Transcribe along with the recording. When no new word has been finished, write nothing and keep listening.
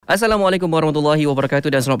Assalamualaikum warahmatullahi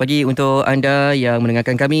wabarakatuh dan selamat pagi untuk anda yang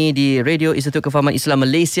mendengarkan kami di Radio Institut Kefahaman Islam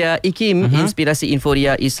Malaysia IKIM, Inspirasi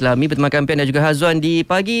Inforia Islami, bertemakan Pian dan juga Hazwan di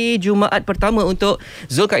pagi Jumaat pertama untuk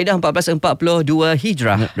Zulkaidah 1442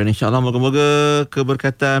 Hijrah. Dan insya-Allah moga-moga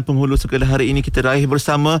keberkatan penghulu segala hari ini kita raih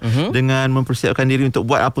bersama dengan mempersiapkan diri untuk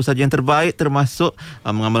buat apa saja yang terbaik, termasuk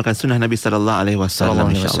mengamalkan sunnah Nabi sallallahu alaihi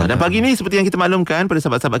wasallam insya-Allah. Dan pagi ini seperti yang kita maklumkan pada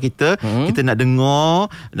sahabat-sahabat kita, kita nak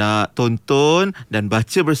dengar, nak tonton dan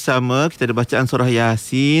baca bersama. Kita ada bacaan surah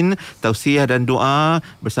Yasin, tausiah dan doa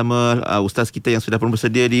bersama ustaz kita yang sudah pun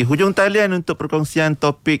bersedia di hujung talian untuk perkongsian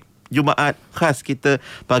topik Jumaat khas kita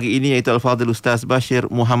pagi ini, iaitu Al-Fadhil Ustaz Bashir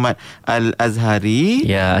Muhammad Al-Azhari.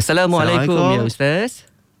 Ya, Assalamualaikum ya Ustaz.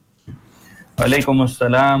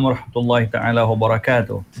 Waalaikumsalam warahmatullahi taala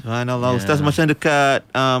wabarakatuh. Subhanallah, Ustaz macam dekat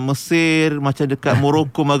Mesir, macam dekat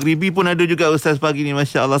Morocco, Maghribi pun ada juga Ustaz pagi ni,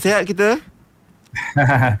 masya-Allah. Sihat kita?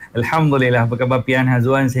 Alhamdulillah. Apa khabar Pian,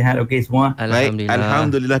 Hazwan? Sihat okey semua?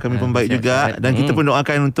 Alhamdulillah kami pun baik juga. Dan kita pun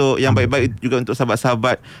doakan untuk yang baik-baik juga untuk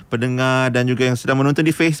sahabat-sahabat pendengar dan juga yang sedang menonton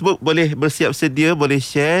di Facebook. Boleh bersiap sedia, boleh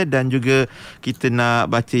share, dan juga kita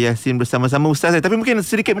nak baca Yasin bersama-sama Ustaz. Tapi mungkin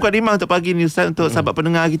sedikit mukadimah untuk pagi ni Ustaz, untuk sahabat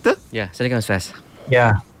pendengar kita. Ya, silakan Ustaz.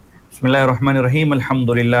 Ya. Bismillahirrahmanirrahim.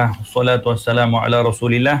 Alhamdulillah. Wassalatu wassalamu ala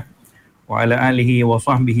Rasulillah wa ala alihi wa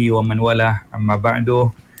sahbihi wa man walah. Amma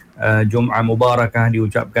ba'du. Jum'ah Mubarakah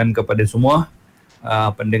diucapkan kepada semua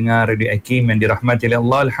pendengar Radio IKIM yang dirahmati oleh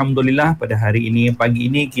Allah. Alhamdulillah, pada hari ini, pagi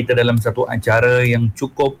ini, kita dalam satu acara yang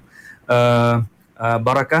cukup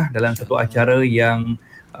barakah, dalam satu acara yang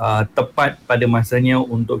tepat pada masanya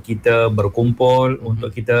untuk kita berkumpul,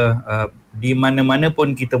 untuk kita di mana-mana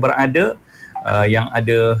pun kita berada, yang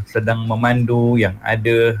ada sedang memandu, yang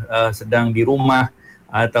ada sedang di rumah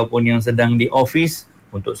ataupun yang sedang di office,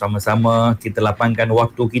 untuk sama-sama kita lapangkan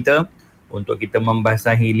waktu kita, untuk kita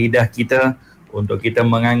membasahi lidah kita, untuk kita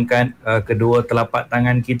mengangkat kedua telapak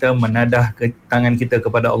tangan kita, menadah tangan kita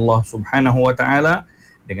kepada Allah Subhanahu wa taala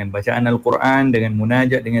dengan bacaan Al-Quran, dengan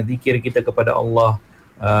munajat, dengan zikir kita kepada Allah,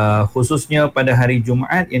 khususnya pada hari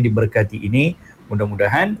Jumaat yang diberkati ini.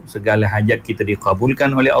 Mudah-mudahan segala hajat kita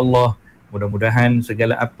dikabulkan oleh Allah. Mudah-mudahan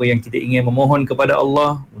segala apa yang kita ingin memohon kepada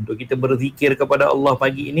Allah, untuk kita berzikir kepada Allah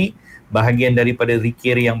pagi ini, bahagian daripada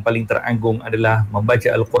zikir yang paling teragung adalah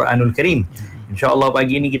membaca Al-Quranul Karim. InsyaAllah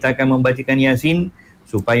pagi ini kita akan membacakan Yasin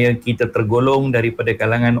supaya kita tergolong daripada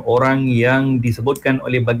kalangan orang yang disebutkan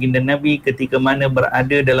oleh baginda Nabi ketika mana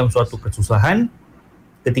berada dalam suatu kesusahan,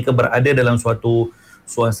 ketika berada dalam suatu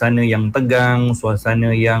suasana yang tegang,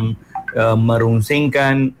 suasana yang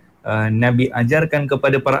merunsingkan. Nabi ajarkan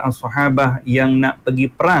kepada para sahabat yang nak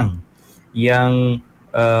pergi perang, yang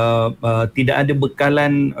tidak ada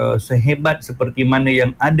bekalan sehebat seperti mana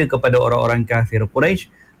yang ada kepada orang-orang kafir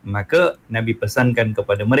Quraisy, maka Nabi pesankan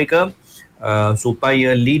kepada mereka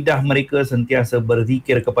supaya lidah mereka sentiasa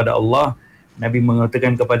berzikir kepada Allah. Nabi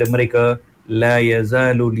mengatakan kepada mereka, la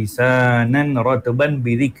yazalu lisanan ratban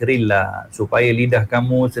bi dzikrillah, supaya lidah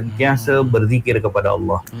kamu sentiasa berzikir kepada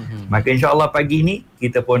Allah. Maka insya-Allah pagi ini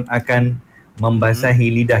kita pun akan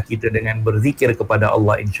membasahi lidah kita dengan berzikir kepada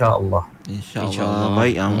Allah, insya-Allah. InsyaAllah.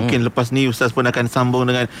 Baik, mungkin lepas ni Ustaz pun akan sambung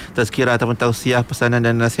dengan tazkirah ataupun tausiah, pesanan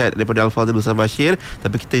dan nasihat daripada Al-Fadhil Ustaz Bashir.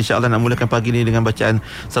 Tapi kita insya-Allah nak mulakan pagi ni dengan bacaan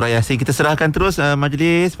surah Yasin. Kita serahkan terus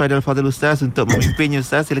majlis pada Al-Fadhil Ustaz untuk memimpinnya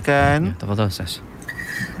Ustaz. Silakan. Tafadhal Ustaz.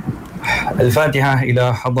 Al-Fatihah ila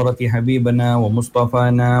hadrati habibana wa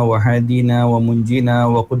mustafana wa hadina wa munjina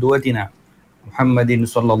wa qudwatina Muhammadin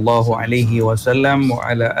sallallahu alaihi wasallam wa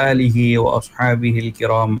ala alihi wa ashabihi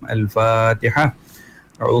al-kiram. Al-Fatihah.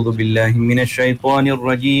 A'udzu billahi minasy syaithanir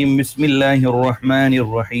rajim.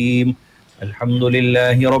 Bismillahirrahmanirrahim.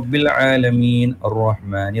 Alhamdulillahi rabbil alamin.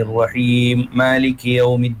 Arrahmanir rahim. Maliki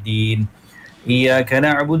yaumiddin. Iyyaka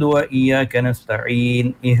na'budu wa iyyaka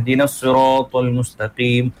nasta'in. Ihdinas siratal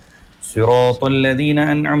mustaqim. صراط الذين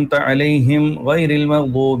أنعمت عليهم غير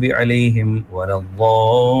المغضوب عليهم ولا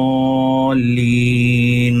الضالين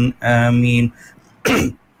آمين.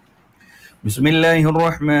 بسم الله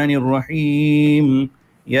الرحمن الرحيم.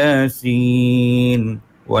 ياسين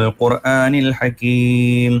والقرآن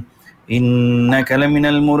الحكيم إنك لمن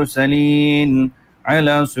المرسلين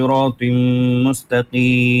على صراط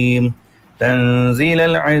مستقيم تنزيل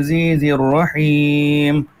العزيز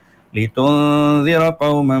الرحيم لتنذر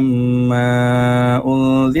قوما ما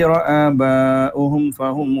أنذر آباؤهم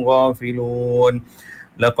فهم غافلون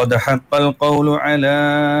لقد حق القول على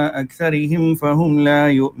أكثرهم فهم لا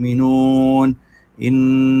يؤمنون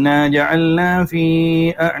إنا جعلنا في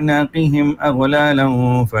أعناقهم أغلالا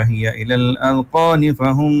فهي إلى الأذقان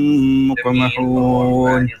فهم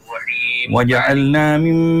مقمحون وجعلنا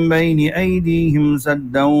من بين أيديهم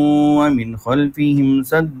سدا ومن خلفهم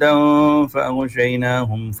سدا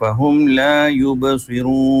فأغشيناهم فهم لا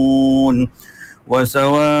يبصرون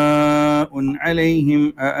وسواء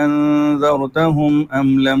عليهم أأنذرتهم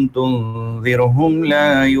أم لم تنذرهم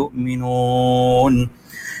لا يؤمنون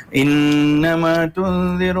إنما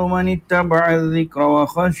تنذر من اتبع الذكر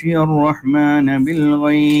وخشي الرحمن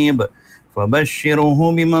بالغيب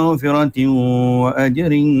فبشره بمغفرة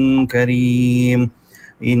وأجر كريم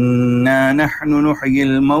إنا نحن نحيي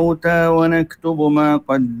الموتى ونكتب ما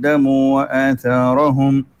قدموا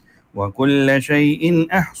وآثارهم وكل شيء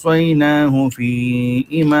أحصيناه في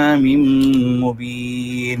إمام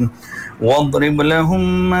مبين واضرب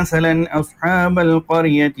لهم مثلا أصحاب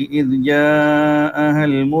القرية إذ جاءها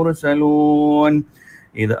المرسلون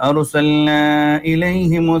إذ أرسلنا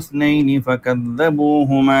إليهم 2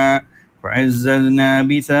 فكذبوهما فعززنا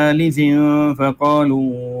بثالث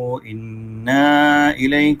فقالوا إنا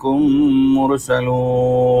إليكم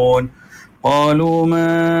مرسلون قالوا ما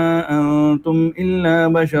أنتم إلا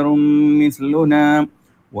بشر مثلنا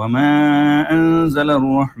وما أنزل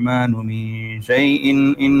الرحمن من شيء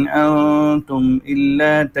إن أنتم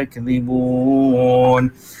إلا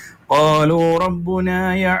تكذبون قالوا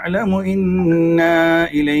ربنا يعلم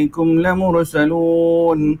إنا إليكم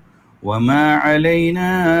لمرسلون وما علينا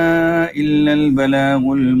إلا البلاغ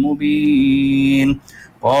المبين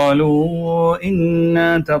قالوا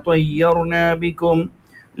إنا تطيرنا بكم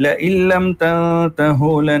لئن لم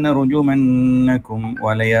تنتهوا لنرجمنكم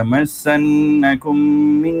وليمسنكم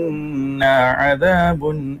منا عذاب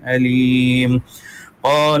أليم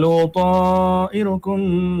قالوا طائركم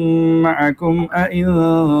معكم أئن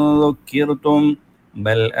ذكرتم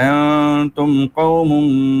بل أنتم قوم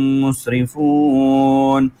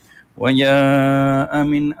مسرفون وجاء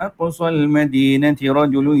من أقصى المدينة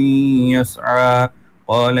رجل يسعى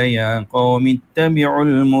قال يا قوم اتبعوا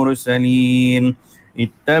المرسلين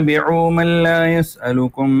اتبعوا من لا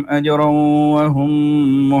يسألكم أجرا وهم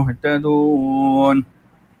مهتدون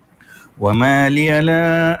وما لي لا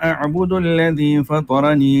أعبد الذي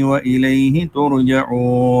فطرني وإليه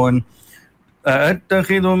ترجعون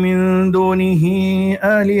أأتخذ من دونه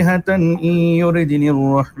آلهة إن يردني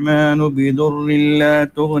الرحمن بضر لا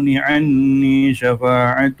تغن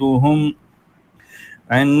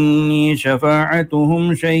عني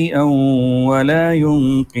شفاعتهم شيئا ولا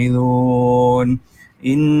ينقذون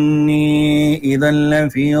إني إذا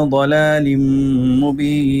لفي ضلال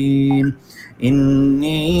مبين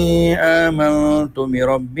إني آمنت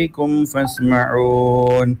بربكم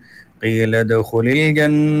فاسمعون قيل ادخل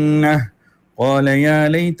الجنة قال يا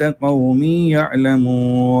ليت قومي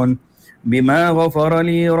يعلمون بما غفر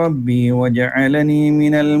لي ربي وجعلني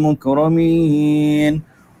من المكرمين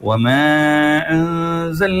وما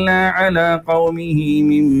أنزلنا على قومه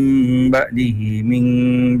من بعده من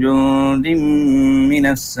جند من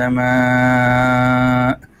السماء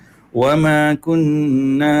وما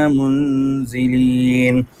كنا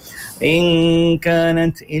منزلين إن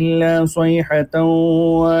كانت إلا صيحة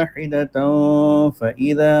واحدة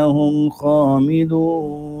فإذا هم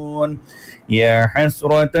خامدون يا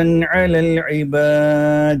حسرة على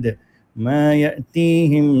العباد ما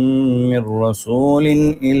يأتيهم من رسول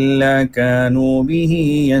إلا كانوا به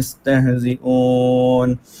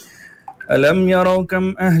يستهزئون ألم يروا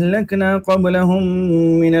كم أهلكنا قبلهم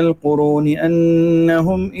من القرون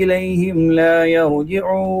أنهم إليهم لا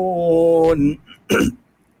يرجعون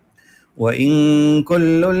وإن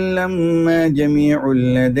كل لما جميع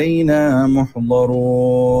لدينا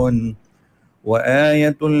محضرون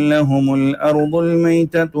وآية لهم الأرض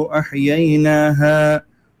الميتة أحييناها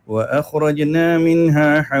وأخرجنا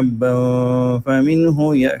منها حبا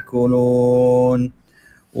فمنه يأكلون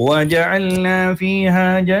وجعلنا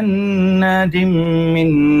فيها جنات من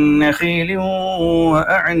نخيل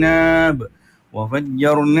وأعناب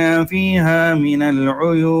وفجرنا فيها من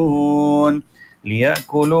العيون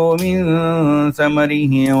ليأكلوا من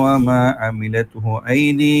ثمره وما عملته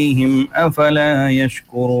أيديهم أفلا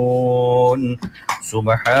يشكرون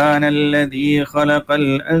سبحان الذي خلق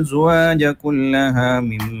الأزواج كلها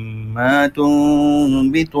مما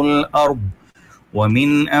تنبت الأرض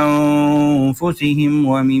ومن أنفسهم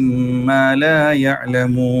ومما لا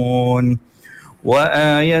يعلمون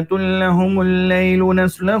وآية لهم الليل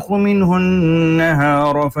نسلخ منه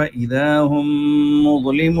النهار فإذا هم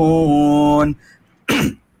مظلمون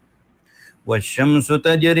والشمس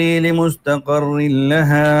تجري لمستقر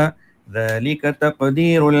لها ذلك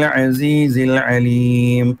تقدير العزيز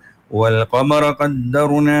العليم والقمر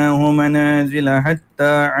قدرناه منازل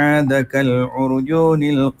حتى عاد كالعرجون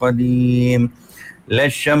القديم لا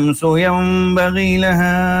الشمس ينبغي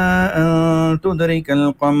لها أن تدرك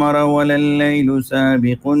القمر ولا الليل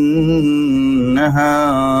سابق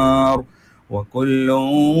النهار وكل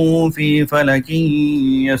في فلك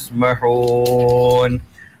يسبحون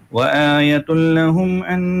وآية لهم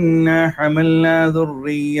أنا حملنا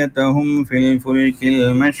ذريتهم في الفلك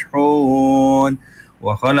المشحون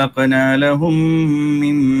وخلقنا لهم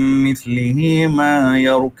من مثله ما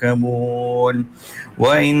يركبون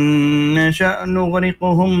وإن نشأ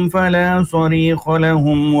نغرقهم فلا صريخ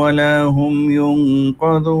لهم ولا هم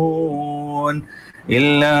ينقذون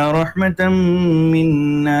إلا رحمة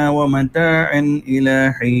منا ومتاعا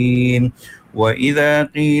إلى حين وإذا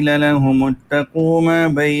قيل لهم اتقوا ما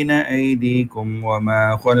بين أيديكم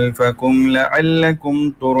وما خلفكم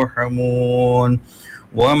لعلكم ترحمون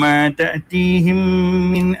وما تأتيهم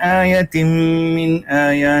من آية من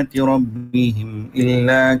آيات ربهم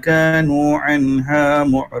إلا كانوا عنها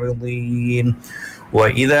معرضين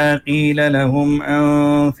وإذا قيل لهم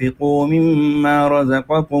أنفقوا مما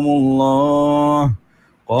رزقكم الله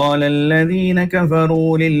قال الذين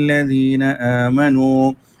كفروا للذين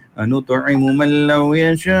آمنوا أنطعم من لو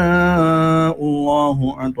يشاء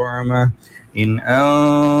الله أطعمه إن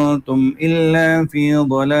أنتم إلا في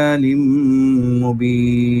ضلال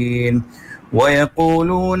مبين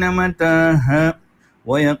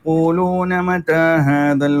ويقولون متى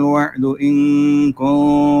هذا الوعد إن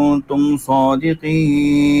كنتم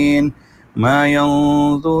صادقين ما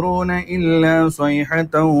ينظرون إلا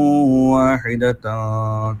صيحة واحدة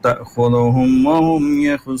تأخذهم وهم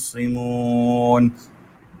يخصمون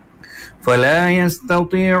فلا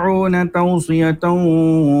يستطيعون توصية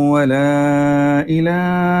ولا إلى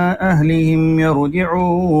أهلهم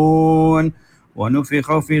يرجعون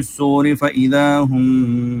ونفخ في الصور فإذا هم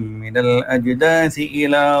من الأجداث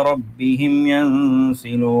إلى ربهم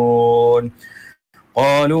ينسلون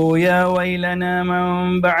قالوا يا ويلنا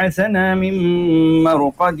من بعثنا من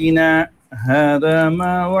مرقدنا هذا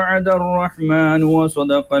ما وعد الرحمن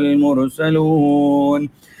وصدق المرسلون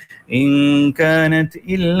إن كانت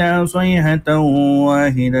إلا صيحة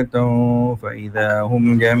واحدة فإذا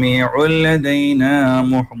هم جميع لدينا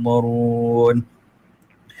محضرون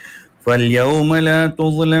فاليوم لا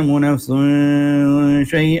تظلم نفس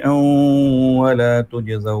شيئا ولا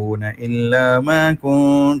تجزون إلا ما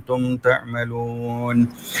كنتم تعملون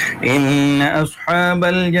إن أصحاب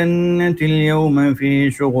الجنة اليوم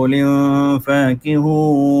في شغل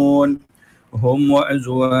فاكهون هم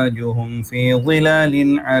وأزواجهم في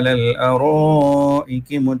ظلال على الأرائك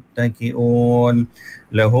متكئون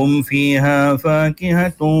لهم فيها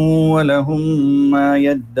فاكهة ولهم ما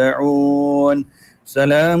يدعون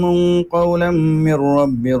سلام قولا من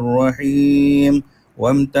رب رحيم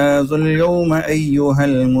وامتازوا اليوم أيها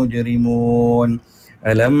المجرمون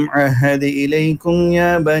ألم عهد إليكم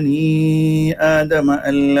يا بني آدم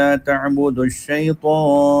ألا تعبدوا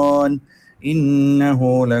الشيطان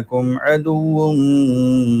إنه لكم عدو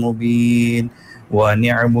مبين وأن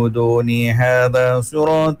اعبدوني هذا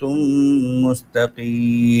صراط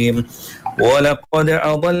مستقيم ولقد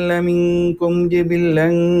أضل منكم جبلا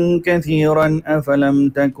كثيرا أفلم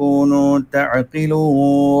تكونوا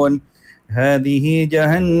تعقلون هذه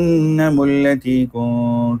جهنم التي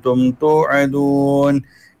كنتم توعدون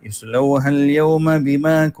اصلوها اليوم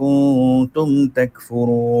بما كنتم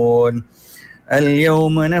تكفرون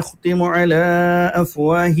اليوم نختم على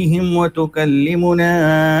أفواههم وتكلمنا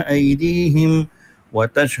أيديهم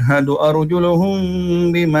وتشهد أرجلهم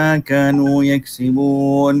بما كانوا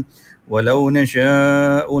يكسبون ولو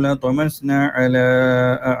نشاء لطمسنا على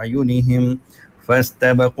أعينهم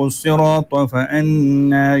فاستبقوا الصراط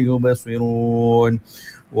فأنى يبصرون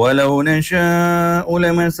ولو نشاء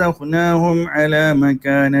لمسخناهم على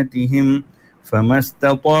مكانتهم فما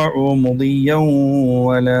استطاعوا مضيا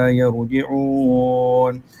ولا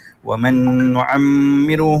يرجعون ومن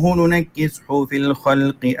نعمره ننكسه في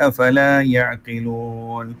الخلق أفلا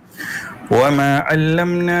يعقلون وما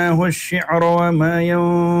علمناه الشعر وما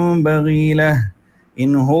ينبغي له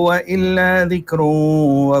إن هو إلا ذكر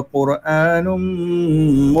وقرآن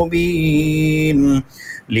مبين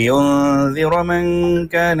لينذر من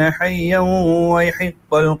كان حيا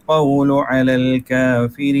ويحق القول على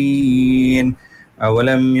الكافرين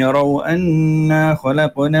أولم يروا أنا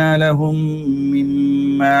خلقنا لهم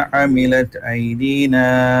مما عملت أيدينا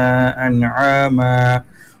أنعاما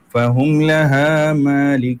فهم لها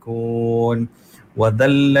مالكون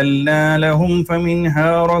وذللنا لهم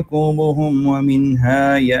فمنها ركوبهم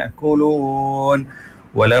ومنها يأكلون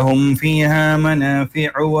ولهم فيها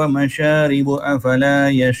منافع ومشارب أفلا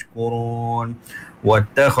يشكرون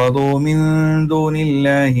واتخذوا من دون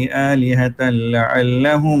الله آلهة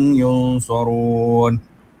لعلهم ينصرون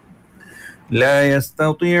لا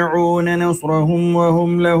يستطيعون نصرهم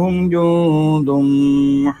وهم لهم جند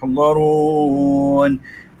محضرون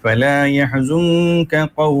فلا يحزنك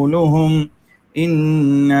قولهم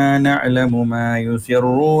إنا نعلم ما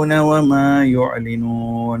يسرون وما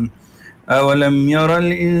يعلنون أولم ير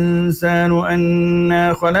الإنسان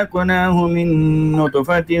أنا خلقناه من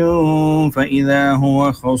نطفة فإذا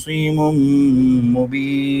هو خصيم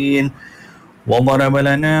مبين وضرب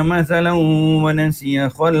لنا مثلا ونسي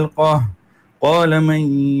خلقه قال من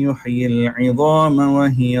يحيي العظام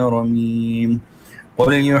وهي رميم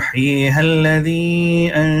قل يحييها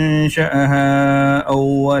الذي أنشأها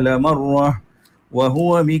أول مرة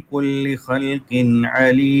وهو بكل خلق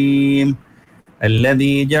عليم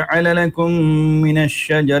الذي جعل لكم من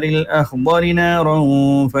الشجر الأخضر نارا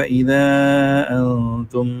فإذا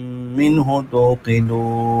أنتم منه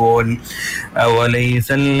توقدون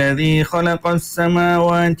أوليس الذي خلق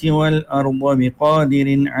السماوات والأرض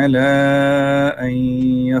بقادر على أن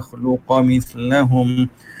يخلق مثلهم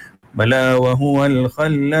بلى وهو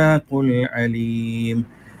الخلاق العليم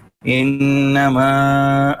إنما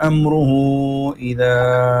أمره إذا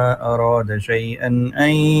أراد شيئا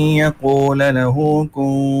أن يقول له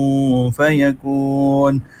كن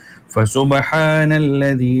فيكون فسبحان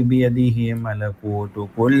الذي بيده ملكوت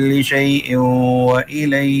كل شيء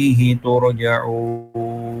وإليه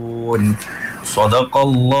ترجعون صدق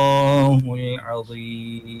الله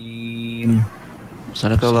العظيم.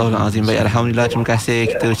 Sadaqallahul azim. Baik, alhamdulillah, terima kasih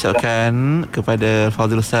kita ucapkan kepada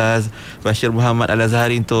Fadil Ustaz Bashir Muhammad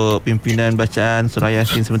Al-Azhari untuk pimpinan bacaan surah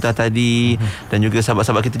Yasin sebentar tadi, dan juga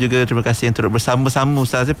sahabat-sahabat kita juga terima kasih yang turut bersama-sama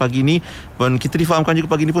Ustaz pagi ni. Pun kita difahamkan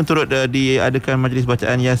juga pagi ni pun turut diadakan majlis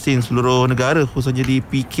bacaan Yasin seluruh negara, khususnya di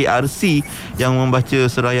PKRC yang membaca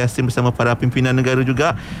surah Yasin bersama para pimpinan negara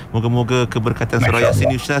juga. Moga-moga keberkatan surah Yasin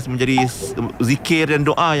ni Ustaz menjadi zikir dan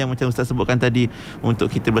doa yang macam Ustaz sebutkan tadi untuk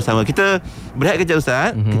kita bersama. Kita berehat kejap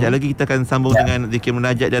Ustaz. Kejap lagi kita akan sambung dengan zikir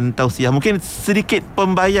munajat dan tausiah. Mungkin sedikit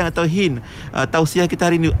pembayang atau hint tausiah kita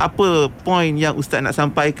hari ni, apa poin yang Ustaz nak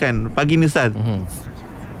sampaikan pagi ni Ustaz?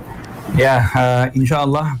 Ya,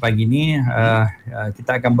 insya-Allah pagi ni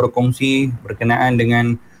kita akan berkongsi berkenaan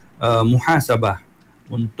dengan muhasabah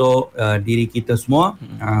untuk diri kita semua,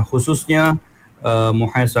 khususnya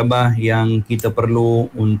muhasabah yang kita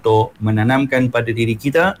perlu untuk menanamkan pada diri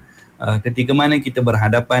kita ketika mana kita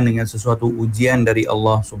berhadapan dengan sesuatu ujian dari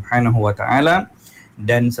Allah Subhanahu wa taala.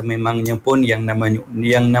 Dan sememangnya pun yang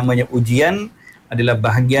namanya ujian adalah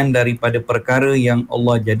bahagian daripada perkara yang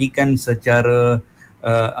Allah jadikan secara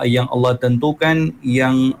yang Allah tentukan,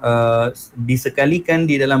 yang disekalikan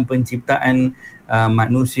di dalam penciptaan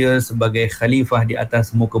manusia sebagai khalifah di atas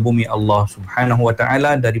muka bumi Allah Subhanahu wa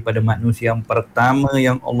taala. Daripada manusia yang pertama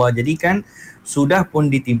yang Allah jadikan sudah pun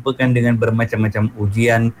ditimpakan dengan bermacam-macam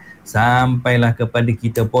ujian, sampailah kepada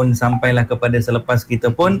kita pun, sampailah kepada selepas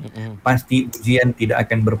kita pun, pasti ujian tidak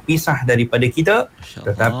akan berpisah daripada kita.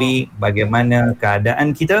 Tetapi bagaimana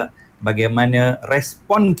keadaan kita, bagaimana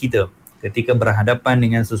respon kita ketika berhadapan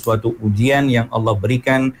dengan sesuatu ujian yang Allah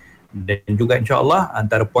berikan. Dan juga insya-Allah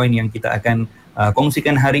antara poin yang kita akan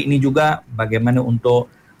kongsikan hari ini juga bagaimana untuk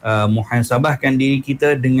muhasabahkan diri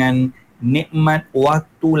kita dengan nikmat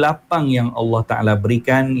waktu lapang yang Allah Ta'ala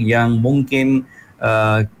berikan, yang mungkin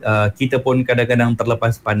kita pun kadang-kadang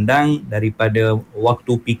terlepas pandang daripada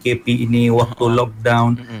waktu PKP ini, waktu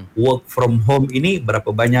lockdown, work from home ini.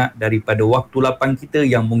 Berapa banyak daripada waktu lapang kita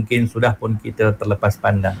yang mungkin sudah pun kita terlepas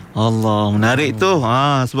pandang. Allah, menarik tu.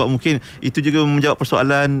 Sebab mungkin itu juga menjawab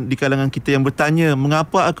persoalan di kalangan kita yang bertanya,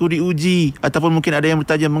 mengapa aku diuji? Ataupun mungkin ada yang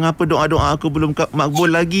bertanya, mengapa doa-doa aku belum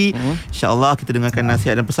makbul lagi? InsyaAllah kita dengarkan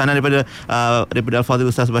nasihat dan pesanan daripada Al-Fadhil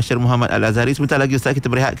Ustaz Bashir Muhammad Al-Azhari. Sebentar lagi Ustaz,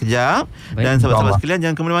 kita berehat kejap. Baik, dan sahabat-sahabat sekalian,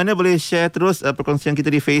 jangan ke mana-mana, boleh share terus perkongsian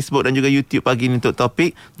kita di Facebook dan juga YouTube pagi ini untuk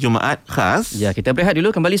topik Jumaat khas. Ya, kita berehat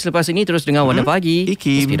dulu, kembali selepas ini terus dengan Warna Pagi,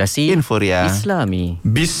 IKIM, Inspirasi Inforia Islami.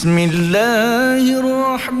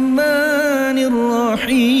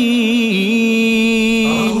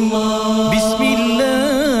 Bismillahirrahmanirrahim.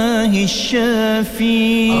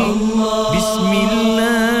 Bismillahirrahmanirrahim.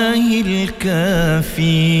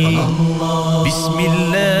 Bismillahirkafi.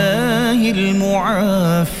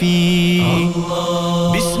 Bismillahirmuafi.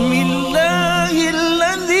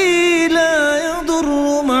 Bismillahilladzi la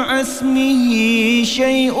yadurru ma'asmihi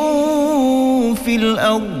syai'un fil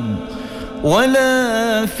ardh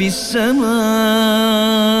wala fis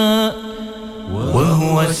sama' wa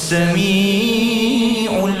huwas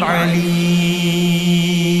sami'ul 'alim.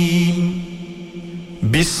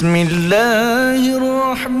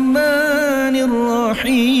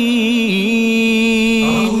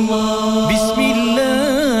 Bismillahirrahmanirrahim.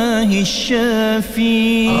 Bismillahirrahmanirrahim.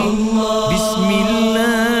 Syafi.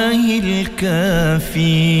 Bismillahirrahmanirrahim.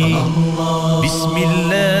 الكافي بسم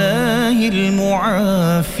الله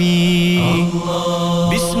المعافي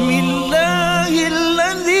بسم الله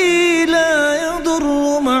الذي لا يضر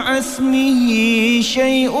مع اسمه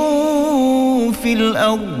شيء في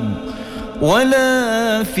الأرض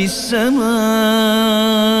ولا في السماء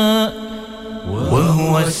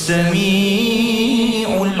وهو السميع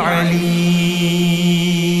العليم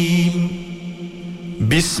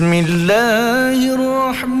بسم الله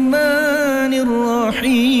الرحمن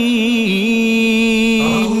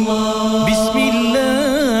الرحيم بسم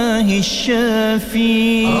الله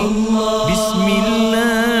الشافي بسم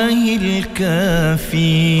الله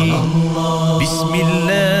الكافي بسم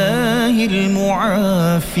الله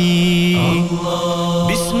المعافي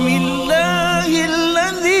بسم الله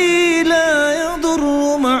الذي لا يضر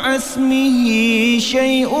مع اسمه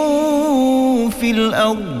شيء في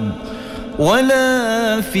الأرض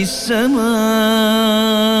ولا في السماء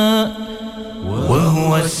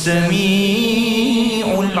وهو السميع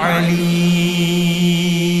العليم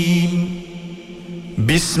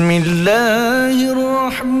بسم الله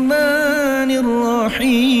الرحمن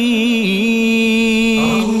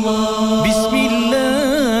الرحيم بسم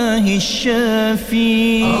الله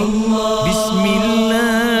الشافي بسم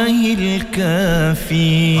الله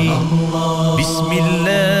الكافي بسم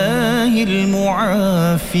الله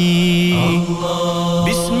المعافي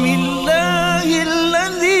بسم الله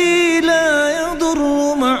الذي لا يضر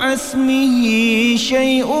مع اسمه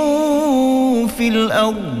شيء في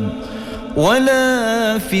الأرض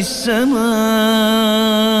ولا في السماء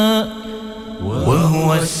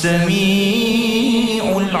وهو السميع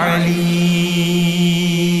العليم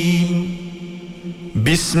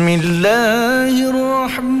بسم الله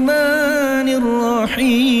الرحمن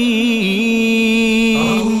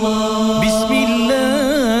الرحيم بسم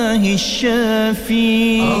الله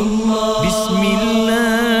الشافي بسم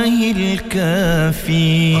الله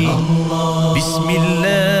الكافي بسم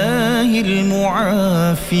الله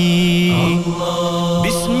المعافي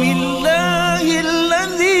بسم الله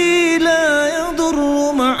الذي لا يضر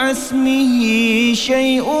مع اسمه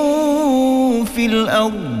شيء في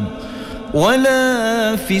الأرض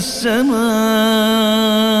ولا في السماء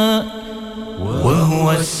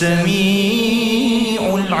وهو السميع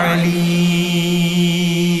العليم.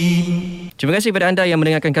 Terima kasih kepada anda yang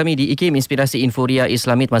mendengarkan kami di IKIM Inspirasi Inforia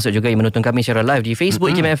Islami, termasuk juga yang menonton kami secara live di Facebook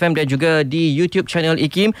IKIM FM dan juga di YouTube channel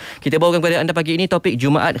IKIM. Kita bawakan kepada anda pagi ini topik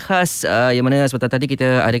Jumaat khas yang mana seperti tadi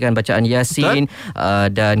kita adakan bacaan Yasin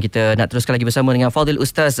dan kita nak teruskan lagi bersama dengan Fadil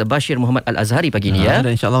Ustaz Bashir Muhammad Al-Azhari pagi ini ya.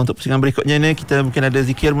 Dan insyaAllah untuk persiapan berikutnya ni kita mungkin ada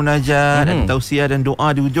zikir munajat, ada tausiah dan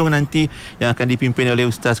doa di hujung nanti yang akan dipimpin oleh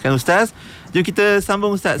Ustaz. Kan Ustaz? Jom kita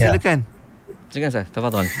sambung Ustaz, silakan. Silakan Ustaz,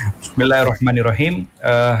 tafadhal. Bismillahirrahmanirrahim.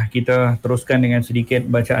 Kita teruskan dengan sedikit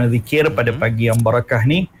bacaan zikir pada pagi yang barakah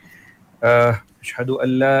ni. Asyhadu an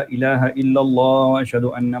la ilaha illallah wa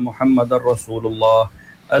asyhadu anna Muhammadar Rasulullah.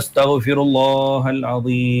 Astaghfirullahal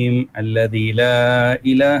azim alladzi la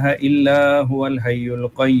ilaha illa huwal hayyul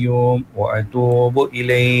qayyum wa atubu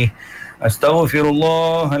ilaih.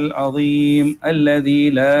 Astaghfirullahal azim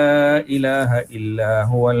alladzi la ilaha illa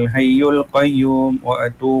huwal hayyul qayyum wa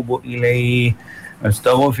atubu ilaih.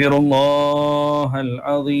 Astaghfirullahal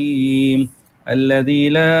azim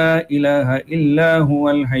alladzi la ilaha illa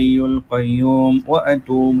huwal hayyul qayyum wa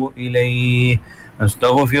atubu ilaih.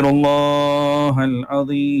 Astaghfirullahal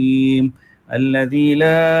azim الذي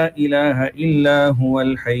لا إله إلا هو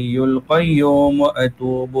الحي القيوم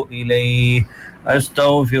وأتوب إليه.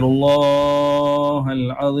 أستغفر الله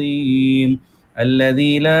العظيم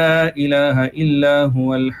الذي لا إله إلا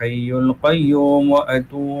هو الحي القيوم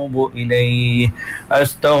وأتوب إليه.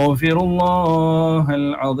 أستغفر الله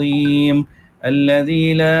العظيم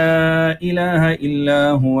الذي لا إله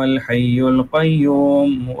إلا هو الحي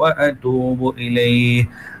القيوم وأتوب إليه.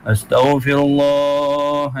 أستغفر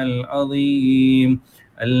الله العظيم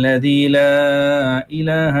الذي لا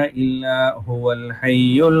إله إلا هو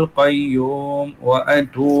الحي القيوم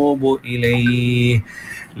وأتوب إليه.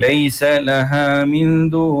 ليس لها من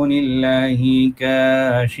دون الله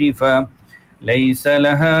كاشفة ليس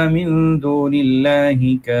لها من دون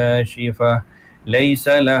الله كاشفة ليس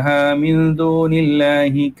لها من دون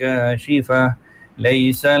الله كاشفة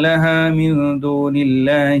ليس لها من دون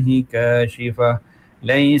الله كاشفة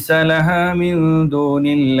ليس لها من دون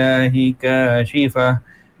الله كاشفة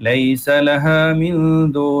ليس لها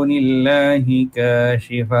من دون الله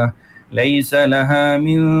كاشفة ليس لها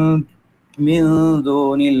من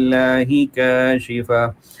دون الله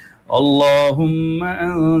كاشفة. اللهم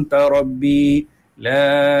أنت ربي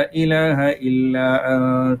لا إله إلا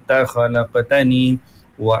أنت خلقتني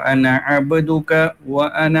وأنا عبدك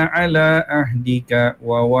وأنا على عهدك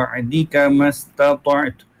ووعدك ما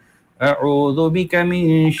استطعت أعوذ بك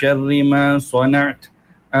من شر ما صنعت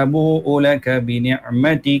أبوء لك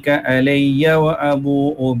بنعمتك علي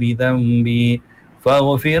وأبوء بذنبي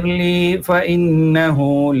فاغفر لي فإنه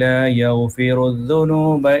لا يغفر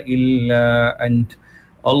الذنوب إلا أنت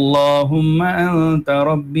اللهم أنت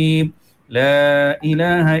ربي لا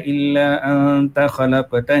إله إلا أنت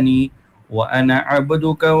خلقتني وأنا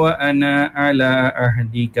عبدك وأنا على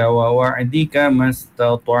عهدك ووعدك ما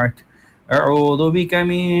استطعت أعوذ بك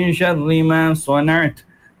من شر ما صنعت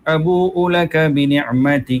أبوء لك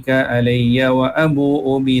بنعمتك علي وأبوء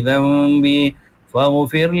بذنبي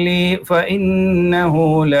فاغفر لي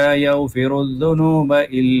فإنه لا يغفر الذنوب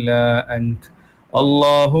إلا أنت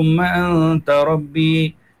اللهم أنت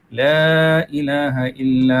ربي لا إله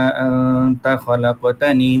إلا أنت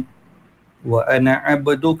خلقتني وأنا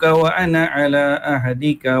عبدك وأنا على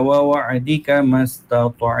عهدك ووعدك ما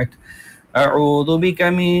استطعت أعوذ بك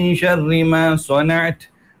من شر ما صنعت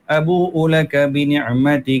أبوء لك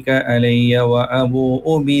بنعمتك علي وأبوء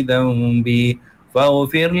بذنبي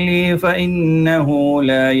فاغفر لي فإنه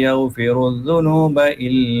لا يغفر الذنوب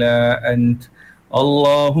إلا أنت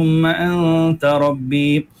اللهم أنت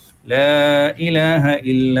ربي لا إله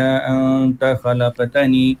إلا أنت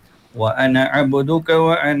خلقتني وأنا عبدك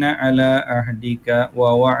وأنا على عهدك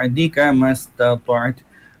ووعدك ما استطعت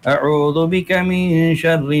أعوذ بك من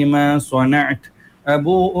شر ما صنعت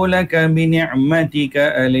أبوء لك بنعمتك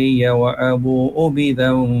علي وأبوء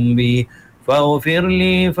بذنبي فاغفر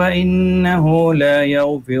لي فإنه لا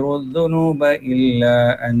يغفر الذنوب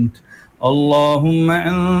إلا أنت اللهم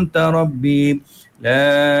أنت ربي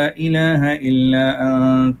لا إله إلا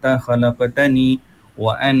أنت خلقتني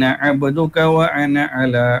وأنا عبدك وأنا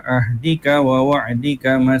على عهدك ووعدك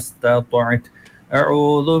ما استطعت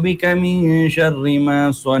أعوذ بك من شر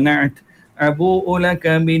ما صنعت أبوء لك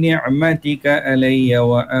بنعمتك علي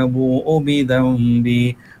وأبوء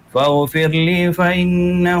بذنبي فاغفر لي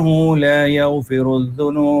فإنه لا يغفر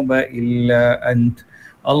الذنوب إلا أنت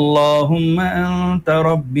اللهم أنت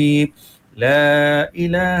ربي لا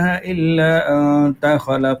إله إلا أنت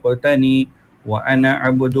خلقتني وأنا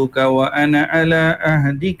عبدك وأنا على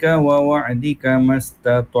عهدك ووعدك ما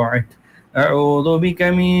استطعت أعوذ بك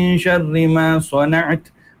من شر ما صنعت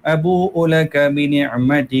أبوء لك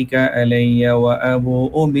بنعمتك علي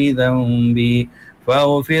وأبوء بذنبي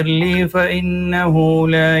فاغفر لي فإنه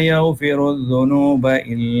لا يغفر الذنوب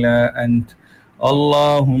إلا أنت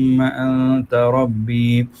اللهم أنت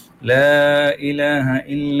ربي لا إله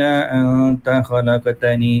إلا أنت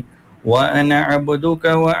خلقتني وأنا عبدك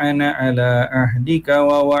وأنا على عهدك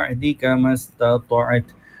ووعدك ما استطعت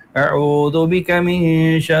أعوذ بك من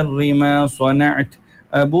شر ما صنعت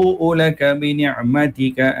أبوء لك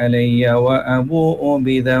بنعمتك علي وأبوء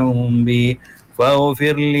بذنبي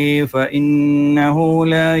فاغفر لي فإنه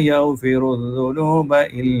لا يغفر الذنوب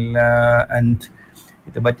إلا أنت.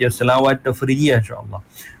 Kita baca selawat tafrijiyah insyaAllah.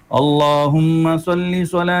 Allahumma salli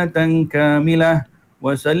salatan kamilah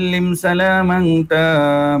wa sallim salaman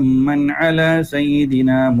tamman ala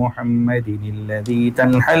sayyidina Muhammadin alladhi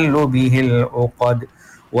tanhallu bihil uqad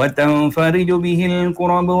wa tanfariju bihil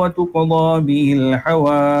kurab wa tuqda bihil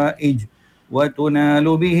hawaij wa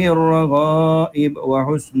tunalu bihil raghaib wa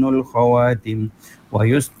husnul khawatim wa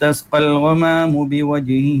yustasqal ghamamu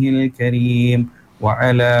biwajhihil karim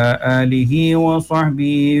وعلى آله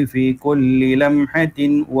وصحبه في كل لمحة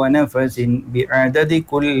ونفس بعدد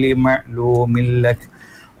كل معلوم لك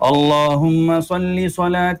اللهم صل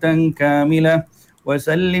صلاة كاملة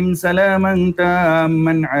وسلم سلاما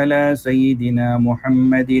تاما على سيدنا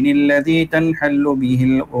محمد الذي تنحل به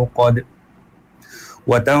العقد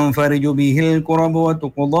وتنفرج به الكرب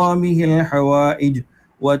وتقضى به الحوائج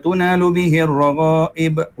وتنال به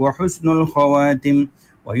الرغائب وحسن الخواتم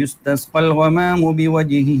ويستسقى الغمام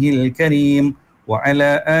بوجهه الكريم وعلى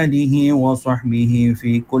آله وصحبه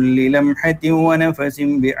في كل لمحة ونفس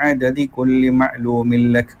بعدد كل معلوم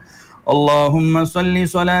لك اللهم صل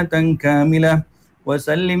صلاة كاملة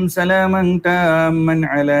وسلم سلاما تاما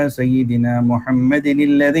على سيدنا محمد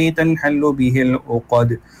الذي تنحل به العقد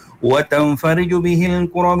وتنفرج به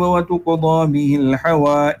الكرب وتقضى به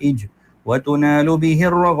الحوائج وتنال به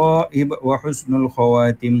الرغائب وحسن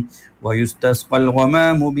الخواتم ويستسقى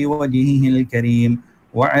الغمام بوجهه الكريم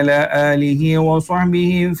وعلى آله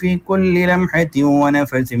وصحبه في كل لمحة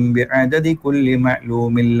ونفس بعدد كل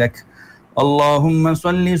معلوم لك اللهم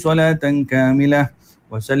صل صلاة كاملة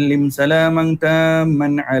وسلم سلاما تاما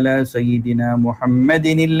على سيدنا محمد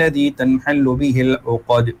الذي تنحل به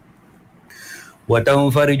العقد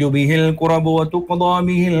وتنفرج به الكرب وتقضى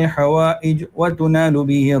به الحوائج وتنال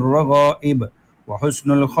به الرغائب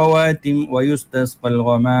وحسن الخواتم ويستسقى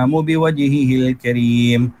الغمام بوجهه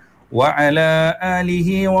الكريم وعلى آله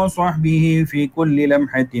وصحبه في كل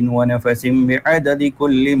لمحة ونفس بعدد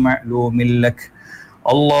كل معلوم لك.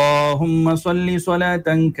 اللهم صل صلاة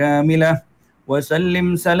كاملة وسلم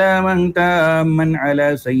سلاما تاما على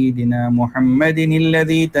سيدنا محمد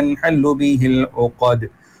الذي تنحل به العقد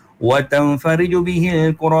وتنفرج به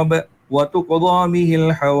الكرب وتقضى به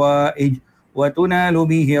الحوائج وتنال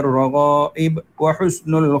به الرغائب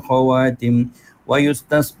وحسن الخواتم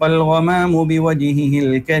ويستسقى الغمام بوجهه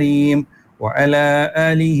الكريم وعلى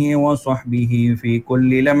آله وصحبه في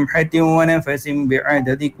كل لمحة ونفس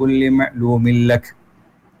بعدد كل معلوم لك.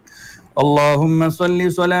 اللهم صل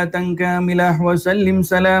صلاة كاملة وسلم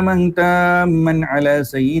سلاما تاما على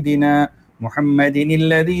سيدنا محمد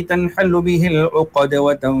الذي تنحل به العقد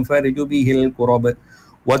وتنفرج به الكرب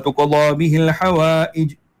وتقضى به الحوائج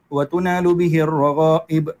وتنال به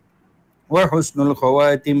الرغائب وحسن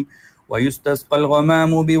الخواتم ويستسقى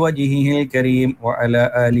الغمام بوجهه الكريم وعلى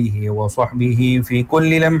آله وصحبه في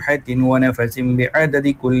كل لمحة ونفس بعدد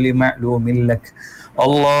كل معلوم لك.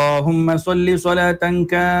 اللهم صل صلاة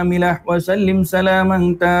كاملة وسلم سلاما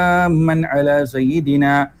تاما على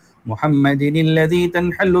سيدنا محمد الذي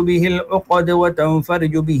تنحل به العقد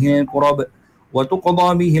وتنفرج به الكرب وتقضى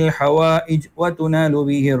به الحوائج وتنال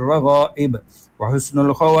به الرغائب وحسن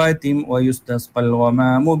الخواتم ويستسقى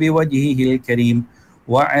الغمام بوجهه الكريم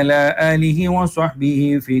وعلى آله وصحبه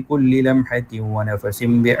في كل لمحة ونفس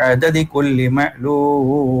بعدد كل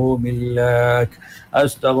معلوم لك.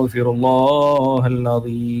 أستغفر الله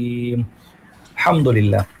العظيم. الحمد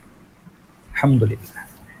لله الحمد لله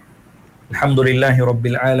الحمد لله رب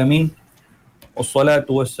العالمين والصلاة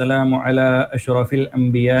والسلام على أشرف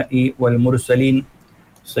الأنبياء والمرسلين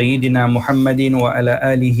سيدنا محمد وعلى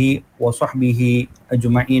آله وصحبه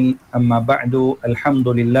أجمعين. أما بعد. الحمد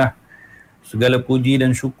لله. Segala puji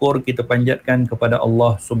dan syukur kita panjatkan kepada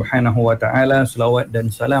Allah Subhanahu wa taala. Selawat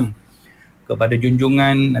dan salam kepada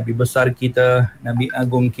junjungan Nabi besar kita, Nabi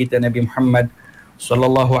agung kita, Nabi Muhammad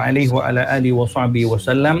sallallahu alaihi wa ala alihi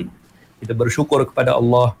wasallam. Kita bersyukur kepada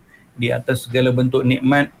Allah di atas segala bentuk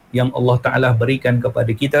nikmat yang Allah Taala berikan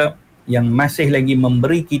kepada kita, yang masih lagi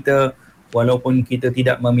memberi kita walaupun kita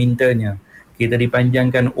tidak memintanya. Kita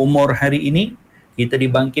dipanjangkan umur hari ini, kita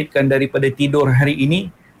dibangkitkan daripada tidur hari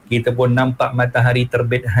ini, kita pun nampak matahari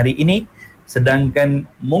terbit hari ini, sedangkan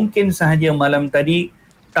mungkin sahaja malam tadi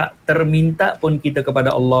tak terminta pun kita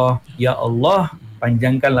kepada Allah, ya Allah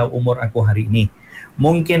panjangkanlah umur aku hari ini.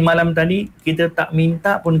 Mungkin malam tadi kita tak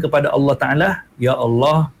minta pun kepada Allah Ta'ala, ya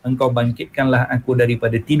Allah engkau bangkitkanlah aku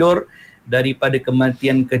daripada tidur, daripada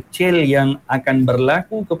kematian kecil yang akan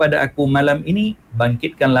berlaku kepada aku malam ini,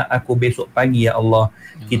 bangkitkanlah aku besok pagi ya Allah.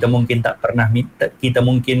 Kita mungkin tak pernah minta, kita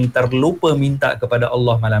mungkin terlupa minta kepada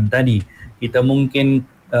Allah malam tadi, kita mungkin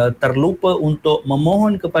terlupa untuk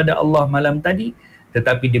memohon kepada Allah malam tadi,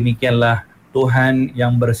 tetapi demikianlah Tuhan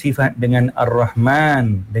yang bersifat dengan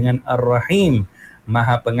Ar-Rahman, dengan Ar-Rahim,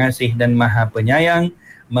 Maha Pengasih dan Maha Penyayang,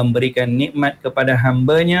 memberikan nikmat kepada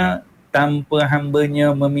hambanya tanpa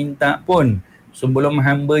hambanya meminta pun. Sebelum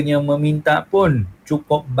hambanya meminta pun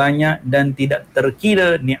cukup banyak dan tidak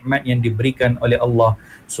terkira nikmat yang diberikan oleh Allah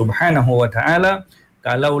Subhanahu wa taala.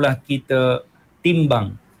 Kalaulah kita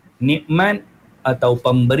timbang nikmat atau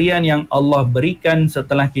pemberian yang Allah berikan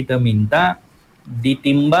setelah kita minta,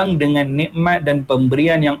 ditimbang dengan nikmat dan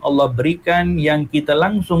pemberian yang Allah berikan yang kita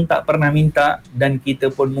langsung tak pernah minta dan kita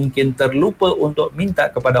pun mungkin terlupa untuk minta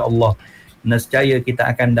kepada Allah, nescaya kita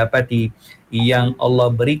akan dapati yang Allah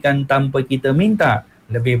berikan tanpa kita minta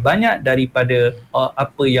lebih banyak daripada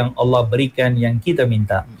apa yang Allah berikan yang kita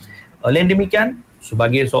minta. Oleh demikian,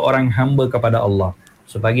 sebagai seorang hamba kepada Allah,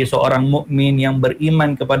 sebagai seorang mukmin yang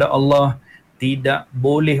beriman kepada Allah, tidak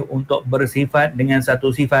boleh untuk bersifat dengan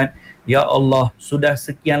satu sifat, ya Allah sudah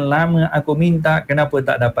sekian lama aku minta, kenapa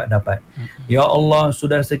tak dapat-dapat? Ya Allah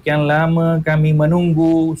sudah sekian lama kami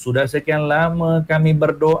menunggu, sudah sekian lama kami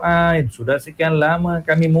berdoa, sudah sekian lama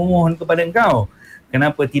kami memohon kepada Engkau,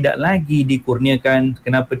 kenapa tidak lagi dikurniakan,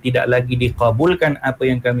 kenapa tidak lagi dikabulkan apa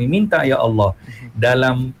yang kami minta ya Allah?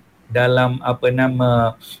 Dalam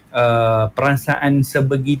perasaan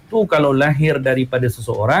sebegitu kalau lahir daripada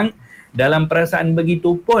seseorang, dalam perasaan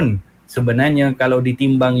begitu pun sebenarnya kalau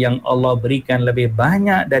ditimbang yang Allah berikan lebih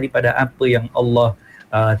banyak daripada apa yang Allah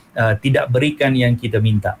tidak berikan yang kita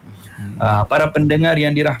minta. Para pendengar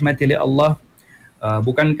yang dirahmati oleh Allah,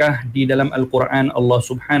 bukankah di dalam Al-Quran Allah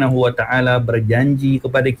Subhanahu wa taala berjanji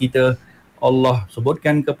kepada kita, Allah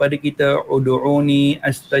sebutkan kepada kita, ud'uni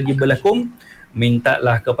astajib lakum,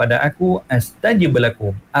 mintalah kepada aku astajib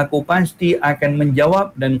lakum, aku pasti akan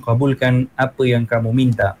menjawab dan kabulkan apa yang kamu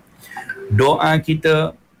minta. doa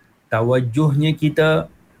kita, tawajuhnya kita,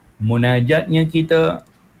 munajatnya kita,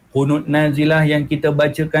 qunut nazilah yang kita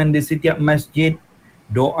bacakan di setiap masjid,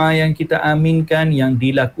 doa yang kita aminkan yang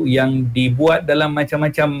dibuat dalam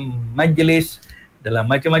macam-macam majlis, dalam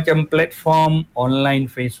macam-macam platform online,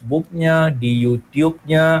 Facebooknya, di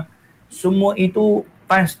YouTube-nya, semua itu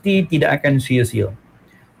pasti tidak akan sia-sia.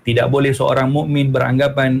 Tidak boleh seorang mukmin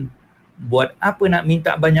beranggapan buat apa nak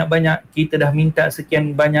minta banyak-banyak, kita dah minta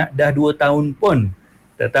sekian banyak dah 2 tahun pun,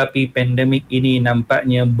 tetapi pandemik ini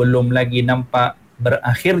nampaknya belum lagi nampak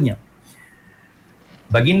berakhirnya.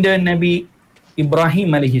 Baginda Nabi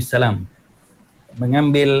Ibrahim AS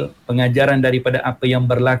mengambil pengajaran daripada apa yang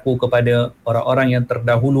berlaku kepada orang-orang yang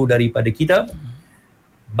terdahulu daripada kita.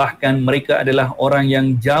 Bahkan mereka adalah orang yang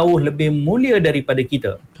jauh lebih mulia daripada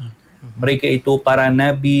kita. Mereka itu para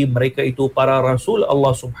nabi, mereka itu para rasul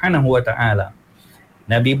Allah Subhanahu wa taala.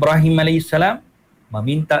 Nabi Ibrahim AS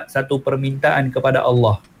meminta satu permintaan kepada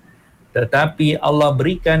Allah, tetapi Allah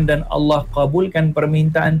berikan dan Allah kabulkan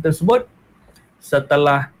permintaan tersebut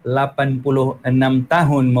setelah 86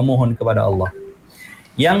 tahun memohon kepada Allah.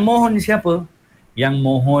 Yang mohon siapa? Yang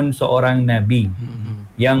mohon seorang nabi,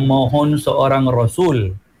 yang mohon seorang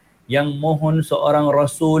rasul, yang mohon seorang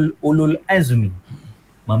rasul ulul azmi.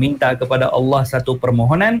 Meminta kepada Allah satu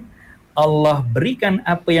permohonan, Allah berikan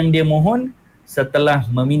apa yang dia mohon setelah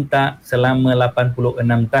meminta selama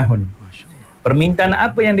 86 tahun. Permintaan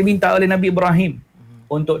apa yang diminta oleh Nabi Ibrahim?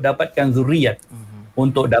 Untuk dapatkan zuriat,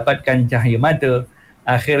 untuk dapatkan cahaya mata.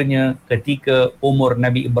 Akhirnya ketika umur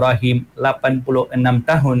Nabi Ibrahim 86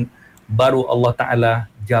 tahun, baru Allah Ta'ala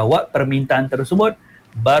jawab permintaan tersebut,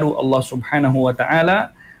 baru Allah Subhanahu wa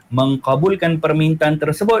Ta'ala mengkabulkan permintaan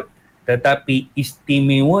tersebut. Tetapi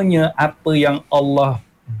istimewanya apa yang Allah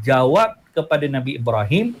jawab kepada Nabi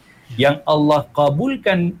Ibrahim, yang Allah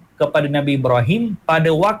kabulkan kepada Nabi Ibrahim pada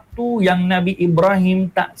waktu yang Nabi Ibrahim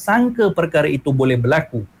tak sangka perkara itu boleh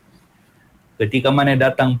berlaku. Ketika mana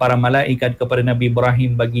datang para malaikat kepada Nabi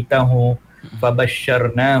Ibrahim bagi tahu,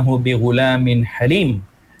 fabasyarnahu bighulamin halim.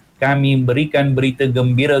 Kami berikan berita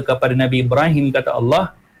gembira kepada Nabi Ibrahim, kata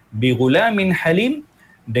Allah, bighulamin halim,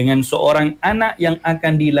 dengan seorang anak yang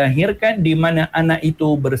akan dilahirkan di mana anak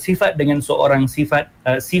itu bersifat dengan seorang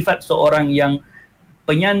sifat seorang yang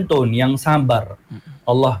penyantun, yang sabar.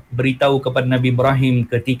 Allah beritahu kepada Nabi Ibrahim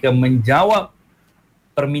ketika menjawab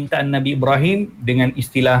permintaan Nabi Ibrahim dengan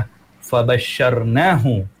istilah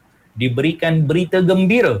fabasyarnahu, diberikan berita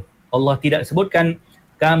gembira. Allah tidak sebutkan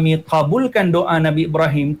kami kabulkan doa Nabi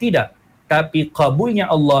Ibrahim, tidak, tapi kabulnya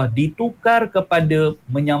Allah ditukar kepada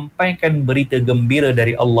menyampaikan berita gembira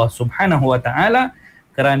dari Allah Subhanahu wa taala,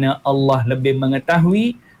 kerana Allah lebih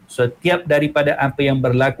mengetahui setiap daripada apa yang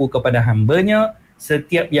berlaku kepada hamba-Nya,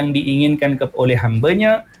 setiap yang diinginkan oleh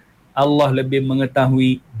hamba-Nya. Allah lebih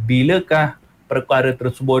mengetahui bilakah perkara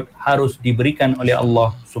tersebut harus diberikan oleh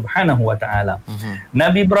Allah Subhanahu wa taala.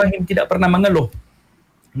 Nabi Ibrahim tidak pernah mengeluh.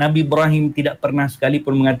 Nabi Ibrahim tidak pernah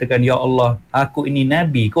sekalipun mengatakan, ya Allah, aku ini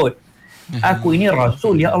nabi kot, aku ini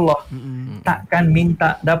rasul, ya Allah, takkan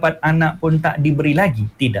minta dapat anak pun tak diberi lagi.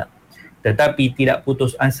 Tidak. Tetapi tidak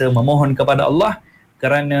putus asa memohon kepada Allah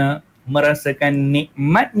kerana merasakan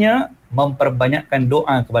nikmatnya memperbanyakkan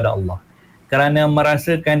doa kepada Allah. Kerana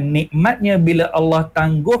merasakan nikmatnya bila Allah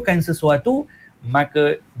tangguhkan sesuatu,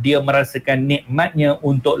 maka dia merasakan nikmatnya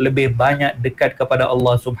untuk lebih banyak dekat kepada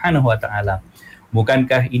Allah Subhanahu wa taala.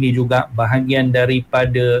 Bukankah ini juga bahagian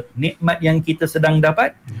daripada nikmat yang kita sedang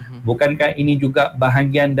dapat? Bukankah ini juga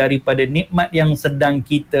bahagian daripada nikmat yang sedang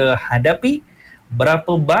kita hadapi?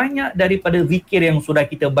 Berapa banyak daripada zikir yang sudah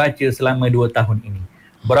kita baca selama 2 tahun ini?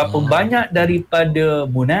 Berapa banyak daripada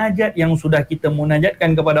munajat yang sudah kita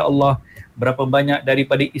munajatkan kepada Allah? Berapa banyak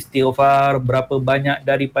daripada istighfar? Berapa banyak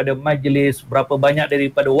daripada majlis? Berapa banyak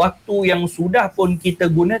daripada waktu yang sudah pun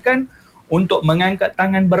kita gunakan untuk mengangkat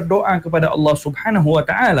tangan berdoa kepada Allah Subhanahu wa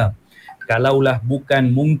taala? Kalau bukan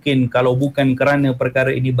kerana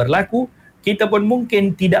perkara ini berlaku, kita pun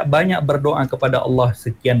mungkin tidak banyak berdoa kepada Allah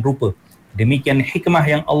sekian rupa. Demikian hikmah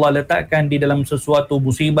yang Allah letakkan di dalam sesuatu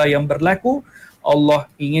musibah yang berlaku. Allah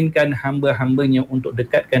inginkan hamba-hambanya untuk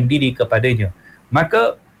dekatkan diri kepadanya.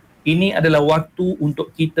 Maka ini adalah waktu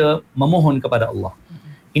untuk kita memohon kepada Allah.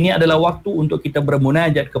 Ini adalah waktu untuk kita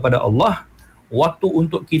bermunajat kepada Allah. Waktu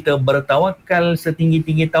untuk kita bertawakal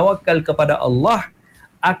setinggi-tinggi tawakal kepada Allah.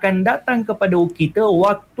 Akan datang kepada kita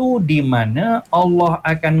waktu di mana Allah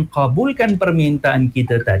akan kabulkan permintaan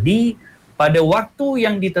kita tadi pada waktu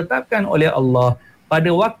yang ditetapkan oleh Allah, pada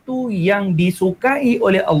waktu yang disukai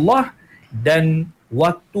oleh Allah, dan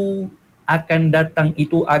waktu akan datang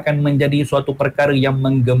itu akan menjadi suatu perkara yang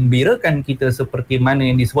menggembirakan kita seperti mana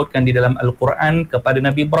yang disebutkan di dalam Al-Quran kepada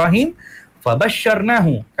Nabi Ibrahim.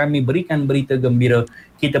 Fabasyarnahu, kami berikan berita gembira.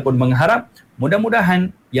 Kita pun mengharap mudah-mudahan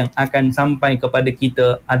yang akan sampai kepada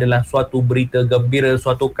kita adalah suatu berita gembira,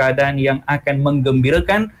 suatu keadaan yang akan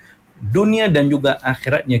menggembirakan dunia dan juga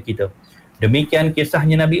akhiratnya kita. Demikian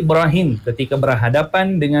kisahnya Nabi Ibrahim ketika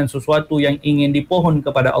berhadapan dengan sesuatu yang ingin dipohon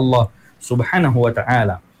kepada Allah Subhanahu wa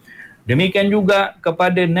ta'ala. Demikian juga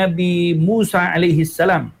kepada Nabi Musa alaihi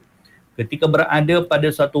salam ketika berada pada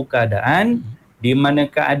satu keadaan di mana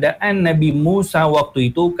keadaan Nabi Musa waktu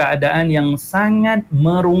itu keadaan yang sangat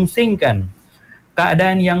merungsingkan.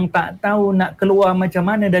 Keadaan yang tak tahu nak keluar macam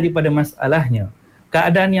mana daripada masalahnya.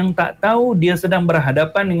 Keadaan yang tak tahu dia sedang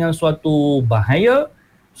berhadapan dengan suatu bahaya,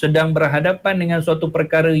 sedang berhadapan dengan suatu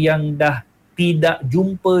perkara yang dah tidak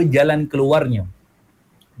jumpa jalan keluarnya.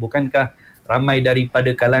 Bukankah ramai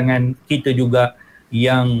daripada kalangan kita juga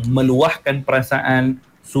yang meluahkan perasaan,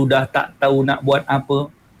 sudah tak tahu nak buat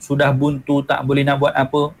apa, sudah buntu tak boleh nak buat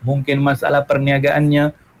apa, mungkin masalah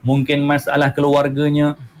perniagaannya, mungkin masalah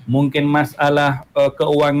keluarganya, mungkin masalah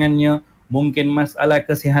keuangannya, mungkin masalah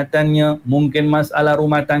kesihatannya, mungkin masalah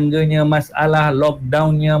rumah tangganya, masalah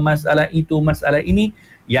lockdownnya, masalah itu, masalah ini,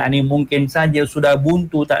 yakni mungkin saja sudah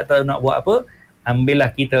buntu tak tahu nak buat apa. Ambillah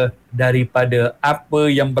kita daripada apa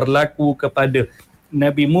yang berlaku kepada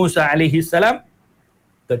Nabi Musa alaihi salam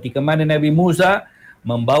ketika mana Nabi Musa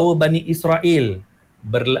membawa Bani Israel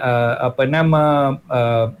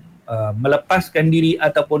melepaskan diri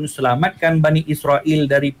ataupun selamatkan Bani Israel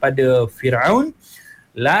daripada Firaun,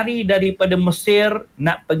 lari daripada Mesir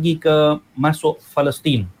nak pergi ke masuk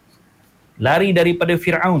Palestin, lari daripada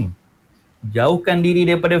Firaun, jauhkan diri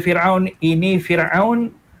daripada Firaun. Ini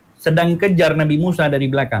Firaun sedang kejar Nabi Musa dari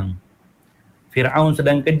belakang. Firaun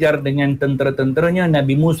sedang kejar dengan tentera-tenteranya,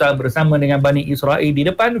 Nabi Musa bersama dengan Bani Israel di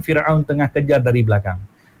depan, Firaun tengah kejar dari belakang.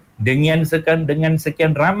 Dengan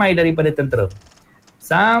sekian ramai daripada tentera.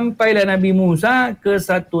 Sampailah Nabi Musa ke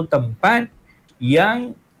satu tempat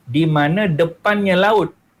yang di mana depannya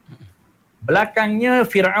laut, belakangnya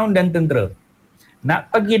Firaun dan tentera.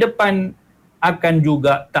 Nak pergi depan akan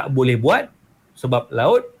juga tak boleh buat sebab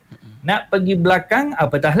laut. Nak pergi belakang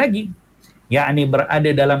apatah lagi. Yakni berada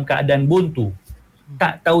dalam keadaan buntu.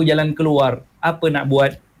 Tak tahu jalan keluar. Apa nak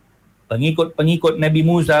buat? Pengikut-pengikut Nabi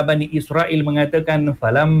Musa, Bani Israel mengatakan,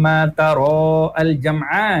 falamma tara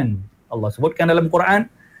al-jam'an. Allah sebutkan dalam Quran,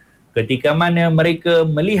 ketika mana mereka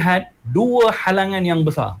melihat dua halangan yang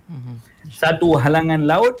besar. Satu halangan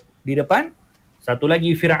laut di depan, satu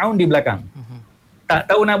lagi Firaun di belakang. Tak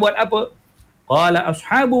tahu nak buat apa. Qala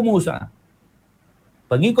ashabu Musa.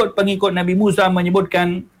 Pengikut-pengikut Nabi Musa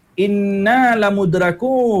menyebutkan, inna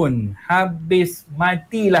lamudrakun, habis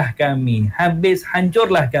matilah kami, habis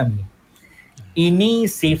hancurlah kami.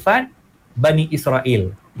 Ini sifat Bani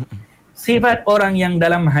Israel. Sifat orang yang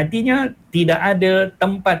dalam hatinya tidak ada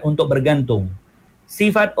tempat untuk bergantung.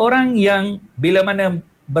 Sifat orang yang bila mana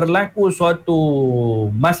berlaku suatu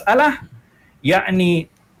masalah,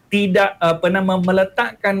 yakni tidak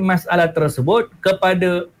meletakkan masalah tersebut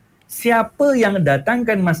kepada siapa yang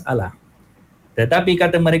datangkan masalah. Tetapi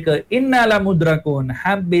kata mereka, innala mudrakun,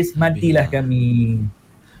 habis matilah kami.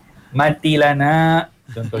 Matilah nak.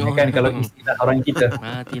 Contohnya kan kalau istilah orang kita.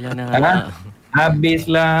 Matilah nak.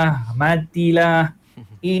 Habislah, matilah.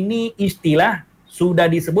 Ini istilah sudah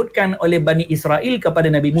disebutkan oleh Bani Israel kepada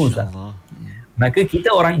Nabi Musa. Maka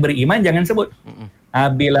kita orang beriman jangan sebut.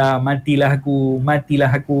 Habislah, matilah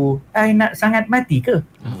aku. Nak sangat mati ke?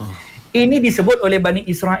 Ini disebut oleh Bani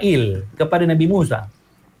Israel kepada Nabi Musa.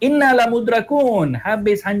 Inna lamudrakun,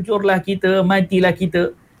 habis hancurlah kita, matilah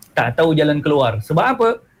kita. Tak tahu jalan keluar. Sebab apa?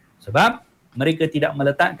 Sebab mereka tidak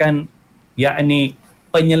meletakkan, yakni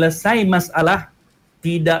penyelesai masalah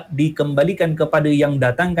tidak dikembalikan kepada yang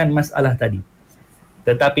datangkan masalah tadi.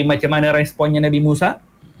 Tetapi macam mana responnya Nabi Musa?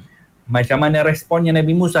 Macam mana responnya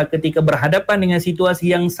Nabi Musa ketika berhadapan dengan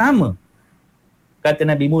situasi yang sama? Kata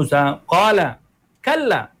Nabi Musa, qala,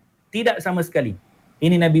 kalla. Tidak sama sekali.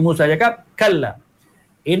 Ini Nabi Musa cakap, kalla.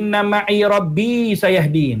 Inna ma'i rabbi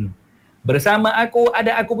sayahdin. Bersama aku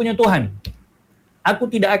ada aku punya Tuhan. Aku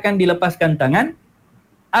tidak akan dilepaskan tangan.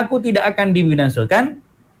 Aku tidak akan dibinasakan.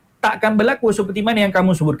 Tak akan berlaku seperti mana yang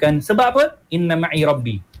kamu sebutkan. Sebab apa? Inna ma'i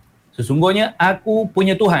rabbi. Sesungguhnya aku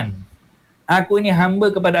punya Tuhan. Aku ini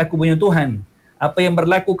hamba kepada aku punya Tuhan. Apa yang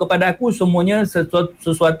berlaku kepada aku semuanya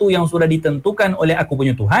sesuatu yang sudah ditentukan oleh aku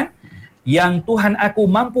punya Tuhan. Yang Tuhan aku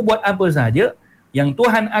mampu buat apa sahaja, yang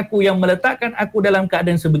Tuhan aku yang meletakkan aku dalam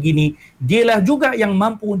keadaan sebegini, dialah juga yang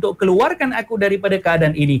mampu untuk keluarkan aku daripada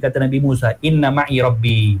keadaan ini, kata Nabi Musa. Inna ma'i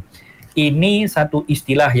rabbi. Ini satu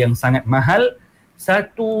istilah yang sangat mahal,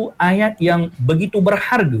 satu ayat yang begitu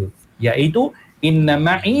berharga, iaitu inna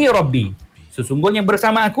ma'i rabbi. Sesungguhnya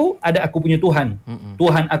bersama aku ada aku punya Tuhan.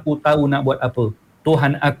 Tuhan aku tahu nak buat apa.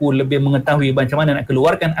 Tuhan aku lebih mengetahui macam mana nak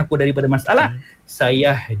keluarkan aku daripada masalah.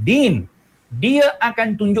 Sayahdin. Dia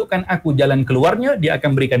akan tunjukkan aku jalan keluarnya, dia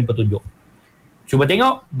akan berikan petunjuk. Cuba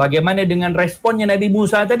tengok bagaimana dengan responnya Nabi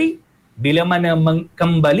Musa tadi. Bila mana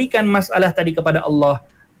mengembalikan masalah tadi kepada Allah,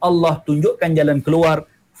 Allah tunjukkan jalan keluar.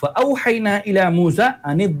 Fa'auhayna ila Musa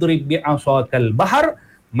anidrib bi'asakal bahar.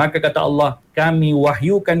 Maka kata Allah, kami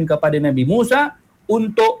wahyukan kepada Nabi Musa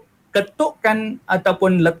untuk ketukkan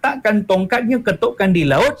ataupun letakkan tongkatnya, ketukkan di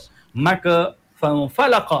laut. Maka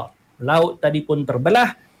fanfalaqa, laut tadi pun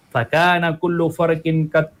terbelah. Fakana kullu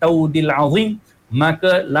farqin kattaudil azim.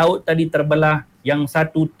 Maka laut tadi terbelah, yang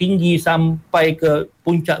satu tinggi sampai ke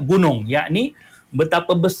puncak gunung, yakni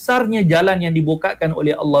betapa besarnya jalan yang dibukakan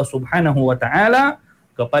oleh Allah Subhanahu wa taala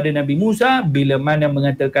kepada Nabi Musa bila mana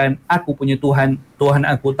mengatakan aku punya Tuhan, Tuhan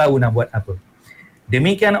aku tahu nak buat apa.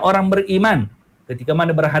 Demikian orang beriman ketika mana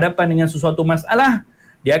berhadapan dengan sesuatu masalah,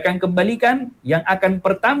 dia akan kembalikan yang akan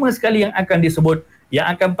pertama sekali yang akan disebut, yang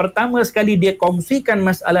akan pertama sekali dia kongsikan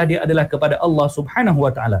masalah dia adalah kepada Allah Subhanahu wa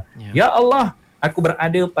taala. Ya Allah, aku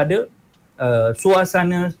berada pada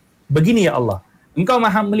suasana begini ya Allah. Engkau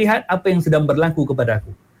maha melihat apa yang sedang berlaku kepada aku.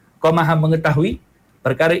 Kau maha mengetahui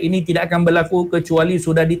perkara ini tidak akan berlaku kecuali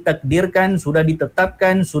sudah ditakdirkan, sudah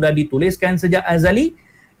ditetapkan, sudah dituliskan sejak azali.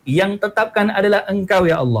 Yang tetapkan adalah Engkau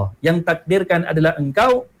ya Allah. Yang takdirkan adalah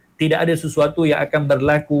Engkau. Tidak ada sesuatu yang akan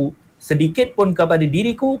berlaku sedikit pun kepada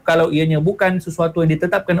diriku kalau ianya bukan sesuatu yang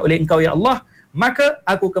ditetapkan oleh Engkau ya Allah. Maka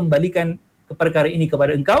aku kembalikan perkara ini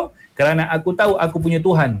kepada Engkau kerana aku tahu aku punya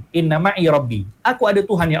Tuhan. Inna ma'i rabbi. Aku ada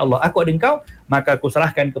Tuhan ya Allah. Aku ada Engkau, maka aku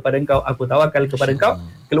serahkan kepada Engkau. Aku tawakal kepada Engkau.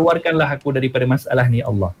 Keluarkanlah aku daripada masalah ni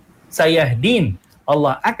Allah. Sayahdin.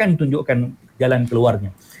 Allah akan tunjukkan jalan keluarnya.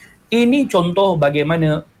 Ini contoh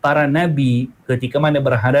bagaimana para nabi ketika mana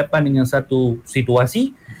berhadapan dengan satu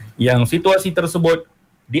situasi yang situasi tersebut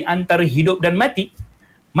di antara hidup dan mati.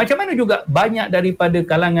 Macam mana juga banyak daripada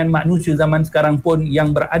kalangan manusia zaman sekarang pun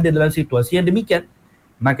yang berada dalam situasi yang demikian.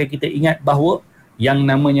 Maka kita ingat bahawa yang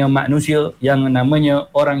namanya manusia, yang namanya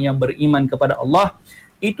orang yang beriman kepada Allah,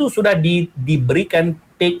 itu sudah diberikan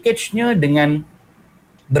package-nya dengan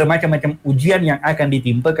bermacam-macam ujian yang akan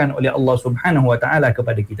ditimpakan oleh Allah Subhanahu wa taala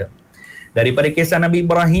kepada kita. Daripada kisah Nabi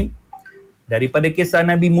Ibrahim, daripada kisah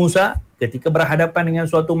Nabi Musa ketika berhadapan dengan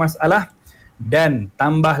suatu masalah, dan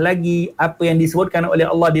tambah lagi apa yang disebutkan oleh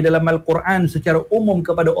Allah di dalam Al-Quran secara umum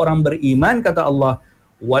kepada orang beriman. Kata Allah,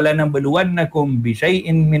 وَلَنَبْلُوَنَّكُمْ بِشَيْءٍ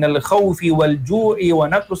مِنَ الْخَوْفِ وَالْجُوعِ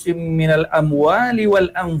وَنَقْصٍ مِنَ الْأَمْوَالِ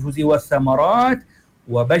وَالْأَنْفُسِ وَالثَّمَرَاتِ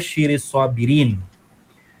وَبَشِّرِ الصَّابِرِينَ.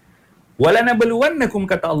 وَلَنَبْلُوَنَّكُمْ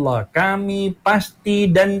kata Allah, kami pasti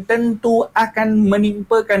dan tentu akan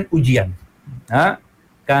menimpakan ujian.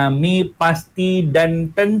 Kami pasti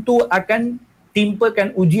dan tentu akan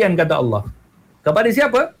timpakan ujian kata Allah. Kepada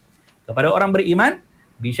siapa? Kepada orang beriman.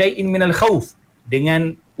 Bisyai'in minal khauf.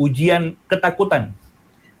 Dengan ujian ketakutan.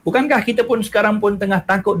 Bukankah kita pun sekarang pun tengah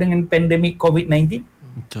takut dengan pandemik COVID-19?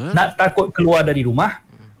 Betul. Nak takut keluar dari rumah.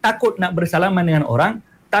 Takut nak bersalaman dengan orang.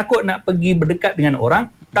 Takut nak pergi berdekat dengan orang.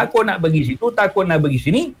 Takut nak pergi situ. Takut nak pergi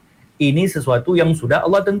sini. Ini sesuatu yang sudah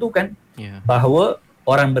Allah tentukan. Bahawa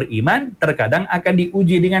orang beriman terkadang akan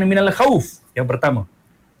diuji dengan minal khauf. Yang pertama.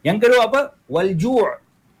 Yang kedua apa? Wal-ju'.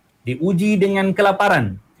 Diuji dengan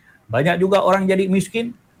kelaparan. Banyak juga orang jadi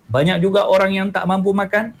miskin. Banyak juga orang yang tak mampu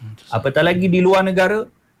makan. Apatah lagi di luar negara.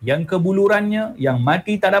 Yang kebulurannya, yang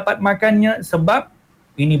mati tak dapat makannya. Sebab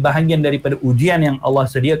ini bahagian daripada ujian yang Allah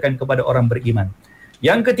sediakan kepada orang beriman.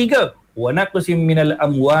 Yang ketiga, wa naqsim minal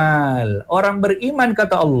amwal. Orang beriman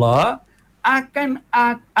kata Allah,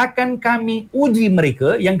 akan kami uji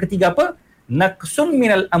mereka. Yang ketiga apa? Naqsun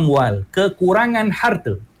minal amwal. Kekurangan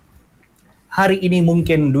harta. Hari ini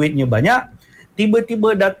mungkin duitnya banyak,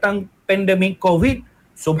 tiba-tiba datang pandemik COVID,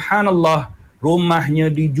 subhanallah,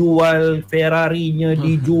 rumahnya dijual, Ferrari-nya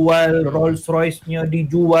dijual, Rolls-Royce-nya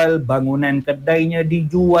dijual, bangunan kedainya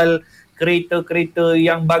dijual, kereta-kereta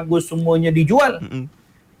yang bagus semuanya dijual.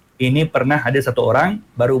 Ini pernah ada satu orang,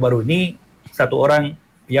 baru-baru ini, satu orang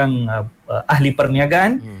yang ahli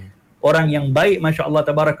perniagaan, orang yang baik, Masya Allah,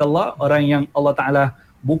 Tabarakallah, orang yang Allah Ta'ala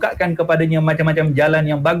bukakan kepadanya macam-macam jalan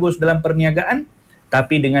yang bagus dalam perniagaan,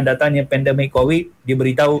 tapi dengan datangnya pandemik COVID, dia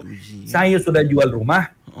beritahu, saya sudah jual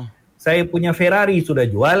rumah, saya punya Ferrari sudah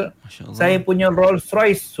jual, saya punya Rolls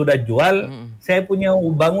Royce sudah jual, saya punya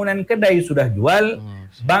bangunan kedai sudah jual,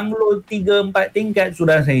 banglo 3-4 tingkat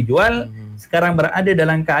sudah saya jual, sekarang berada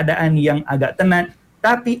dalam keadaan yang agak tenat,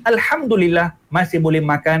 tapi Alhamdulillah masih boleh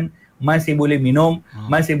makan, masih boleh minum,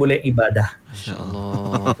 masih boleh ibadah.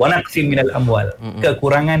 Masya-Allah. Wa naqsim minal amwal,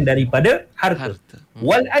 kekurangan daripada harta.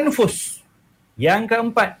 Wal anfus, yang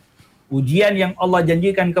keempat, ujian yang Allah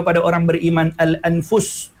janjikan kepada orang beriman, al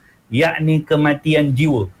anfus, yakni kematian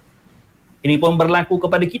jiwa. Ini pun berlaku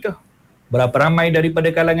kepada kita. Berapa ramai daripada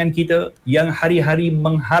kalangan kita yang hari-hari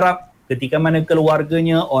mengharap ketika mana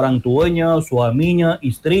keluarganya, orang tuanya, suaminya,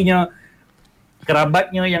 isterinya,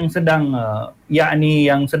 kerabatnya yang sedang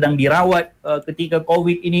yang sedang dirawat ketika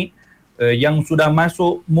COVID ini, yang sudah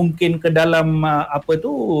masuk mungkin ke dalam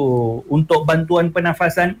untuk bantuan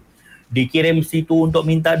pernafasan, dikirim situ untuk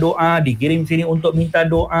minta doa, dikirim sini untuk minta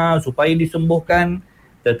doa supaya disembuhkan,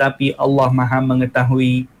 tetapi Allah Maha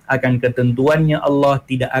mengetahui akan ketentuannya, Allah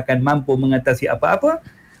tidak akan mampu mengatasi apa-apa.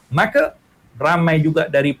 Maka ramai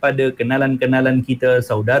juga daripada kenalan-kenalan kita,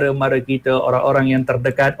 saudara mara kita, orang-orang yang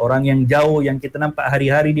terdekat, orang yang jauh yang kita nampak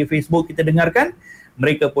hari-hari di Facebook, kita dengarkan,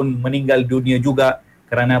 mereka pun meninggal dunia juga.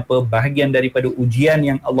 Kerana apa? Bahagian daripada ujian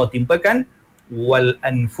yang Allah timpakan. Wal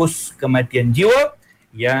anfus, kematian jiwa.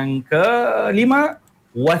 Yang kelima,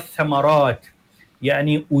 wathamarat,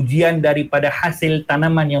 yakni ujian daripada hasil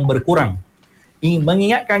tanaman yang berkurang. Ini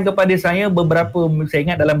mengingatkan kepada saya saya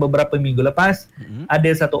ingat dalam beberapa minggu lepas, ada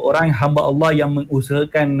satu orang hamba Allah yang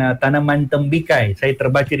mengusahakan tanaman tembikai. Saya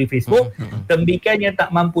terbaca di Facebook, tembikainya tak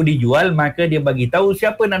mampu dijual, maka dia bagi tahu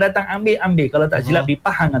siapa nak datang ambil. Kalau tak silap di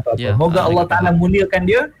Pahang atau apa. Moga Allah Ta'ala muliakan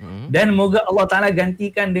dia, dan moga Allah Ta'ala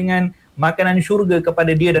gantikan dengan makanan syurga kepada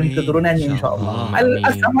dia dan keturunannya, insya-Allah.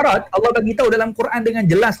 Al-Samarat, Allah bagi tahu dalam Quran dengan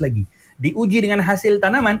jelas lagi. Diuji dengan hasil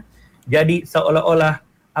tanaman. Jadi seolah-olah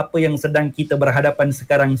apa yang sedang kita berhadapan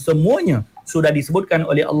sekarang semuanya sudah disebutkan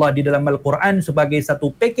oleh Allah di dalam Al-Quran sebagai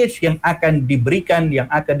satu package yang akan diberikan, yang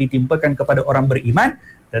akan ditimpakan kepada orang beriman.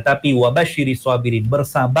 Tetapi wabasyiris sabirin,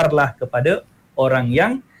 bersabarlah kepada orang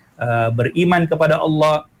yang beriman kepada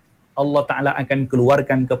Allah. Allah Ta'ala akan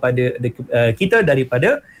keluarkan kepada kita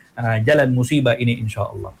daripada jalan musibah ini,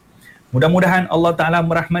 insya-Allah. Mudah-mudahan Allah Ta'ala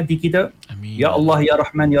merahmati kita. Amin. Ya Allah, Ya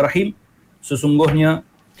Rahman, Ya Rahim, sesungguhnya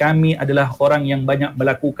kami adalah orang yang banyak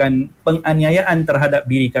melakukan penganiayaan terhadap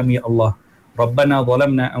diri kami, ya Allah. Rabbana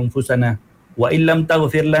zalamna anfusana wa illam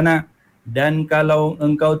taghfir lana, dan kalau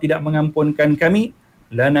engkau tidak mengampunkan kami,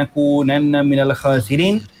 lanakunanna minal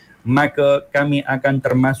khasirin, maka kami akan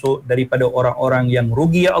termasuk daripada orang-orang yang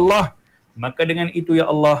rugi, ya Allah. Maka dengan itu, ya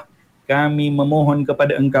Allah, kami memohon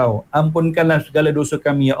kepada engkau, ampunkanlah segala dosa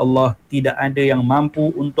kami, ya Allah. Tidak ada yang mampu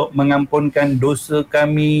untuk mengampunkan dosa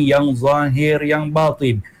kami yang zahir, yang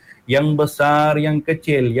batin, yang besar, yang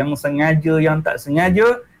kecil, yang sengaja, yang tak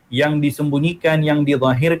sengaja, yang disembunyikan, yang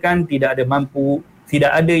dizahirkan. Tidak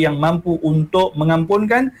ada yang mampu untuk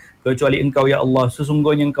mengampunkan kecuali engkau, ya Allah.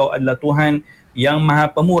 Sesungguhnya engkau adalah Tuhan yang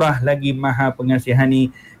maha pemurah lagi maha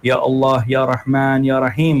pengasihani. Ya Allah, Ya Rahman, Ya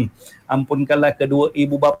Rahim, ampunkanlah kedua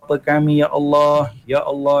ibu bapa kami, ya Allah. Ya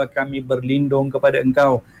Allah, kami berlindung kepada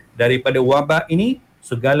engkau daripada wabak ini,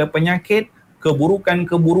 segala penyakit,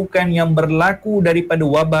 keburukan-keburukan yang berlaku daripada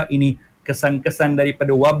wabak ini, kesan-kesan daripada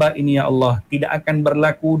wabak ini, ya Allah, tidak akan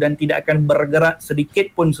berlaku dan tidak akan bergerak sedikit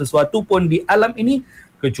pun sesuatu pun di alam ini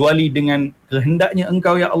kecuali dengan kehendaknya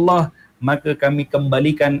engkau, ya Allah. Maka kami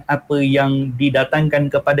kembalikan apa yang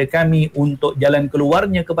didatangkan kepada kami untuk jalan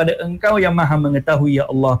keluarnya kepada engkau yang maha mengetahui, ya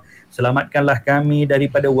Allah. Selamatkanlah kami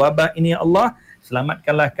daripada wabak ini, ya Allah.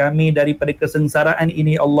 Selamatkanlah kami daripada kesengsaraan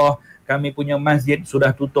ini, ya Allah. Kami punya masjid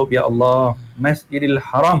sudah tutup, ya Allah. Masjidil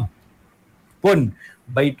Haram pun,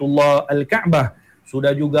 Baitullah Al-Ka'bah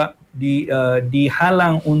sudah juga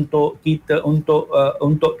dihalang untuk kita,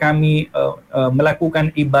 untuk kami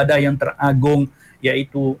melakukan ibadah yang teragung,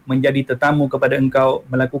 iaitu menjadi tetamu kepada engkau,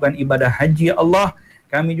 melakukan ibadah haji, ya Allah.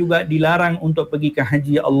 Kami juga dilarang untuk pergi ke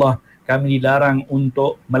haji, ya Allah. Kami dilarang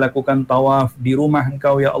untuk melakukan tawaf di rumah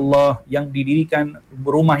engkau, ya Allah, yang didirikan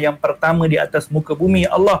rumah yang pertama di atas muka bumi,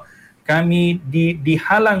 ya Allah. Kami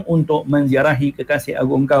dihalang untuk menziarahi kekasih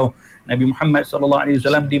agung engkau Nabi Muhammad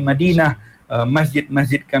SAW di Madinah.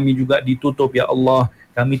 Masjid-masjid kami juga ditutup, ya Allah.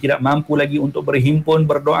 Kami tidak mampu lagi untuk berhimpun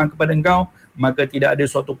berdoa kepada engkau. Maka tidak ada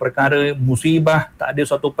suatu perkara musibah, tak ada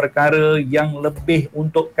suatu perkara yang lebih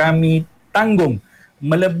untuk kami tanggung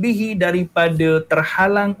melebihi daripada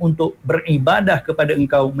terhalang untuk beribadah kepada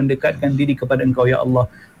engkau, mendekatkan diri kepada engkau, ya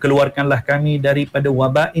Allah. Keluarkanlah kami daripada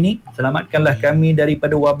wabak ini, selamatkanlah kami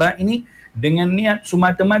daripada wabak ini, dengan niat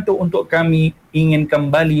semata-mata untuk kami ingin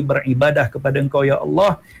kembali beribadah kepada engkau, ya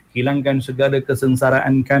Allah. Hilangkan segala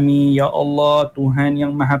kesengsaraan kami, ya Allah, Tuhan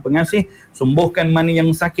yang maha pengasih. Sembuhkan mana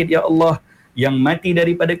yang sakit, ya Allah. Yang mati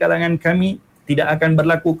daripada kalangan kami tidak akan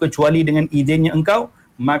berlaku kecuali dengan izinnya engkau.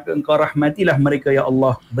 Maka engkau rahmatilah mereka, ya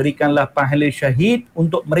Allah. Berikanlah pahala syahid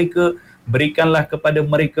untuk mereka. Berikanlah kepada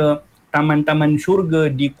mereka taman-taman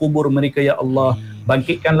syurga di kubur mereka ya Allah.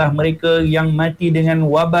 Bangkitkanlah mereka yang mati dengan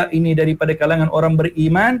wabak ini daripada kalangan orang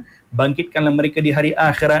beriman. Bangkitkanlah mereka di hari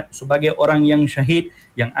akhirat sebagai orang yang syahid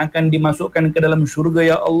yang akan dimasukkan ke dalam syurga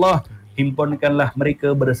ya Allah. Himpunkanlah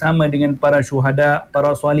mereka bersama dengan para syuhada,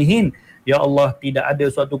 para salihin. Ya Allah, tidak ada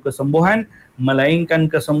suatu kesembuhan melainkan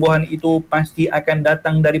kesembuhan itu pasti akan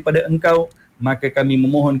datang daripada Engkau. Maka kami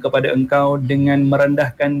memohon kepada Engkau dengan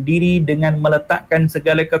merendahkan diri, dengan meletakkan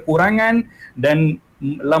segala kekurangan dan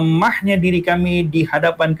lemahnya diri kami di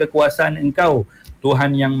hadapan kekuasaan Engkau.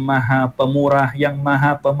 Tuhan yang maha pemurah, yang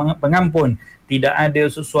maha pengampun. Tidak ada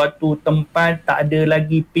sesuatu tempat, tak ada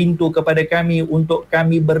lagi pintu kepada kami untuk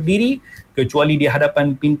kami berdiri kecuali di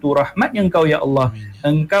hadapan pintu rahmat Engkau ya Allah.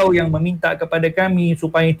 Engkau yang meminta kepada kami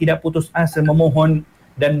supaya tidak putus asa memohon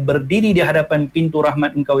dan berdiri di hadapan pintu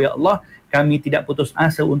rahmat Engkau ya Allah. Kami tidak putus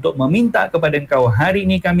asa untuk meminta kepada Engkau. Hari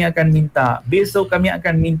ini kami akan minta, besok kami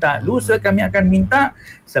akan minta, lusa kami akan minta.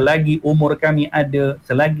 Selagi umur kami ada,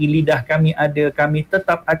 selagi lidah kami ada, kami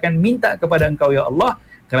tetap akan minta kepada Engkau ya Allah.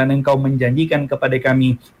 Kerana Engkau menjanjikan kepada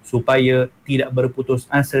kami supaya tidak berputus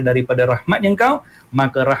asa daripada rahmat Engkau.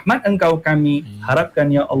 Maka rahmat Engkau kami harapkan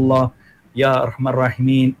ya Allah. Ya Arhamar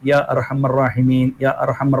Rahimin, Ya Arhamar Rahimin, Ya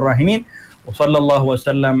Arhamar Rahimin. Wa sallallahu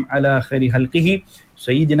wasallam ala khairi halqihi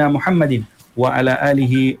Sayyidina Muhammadin wa ala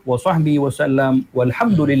alihi wa sahbihi wa sallam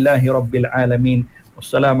walhamdulillahi rabbil alamin.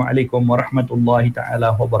 Wassalamualaikum warahmatullahi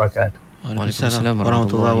ta'ala wabarakatuh. Waalaikumsalam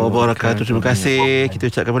warahmatullahi wabarakatuh. Terima kasih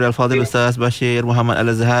kita ucapkan kepada Al-Fadhil Ustaz Bashir Muhammad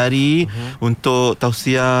Al-Azhari untuk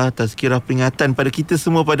tausiah, tazkirah, peringatan pada kita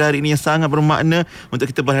semua pada hari ini yang sangat bermakna untuk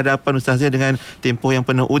kita berhadapan Ustaz dengan tempoh yang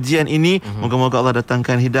penuh ujian ini. Moga-moga Allah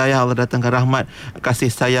datangkan hidayah, Allah datangkan rahmat,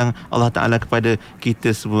 kasih sayang Allah Ta'ala kepada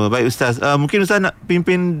kita semua. Baik Ustaz, mungkin Ustaz nak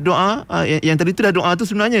pimpin doa yang tadi tu dah doa tu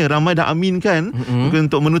sebenarnya ramai dah aminkan.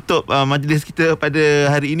 Mungkin untuk menutup majlis kita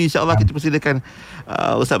pada hari ini, insya-Allah kita persilakan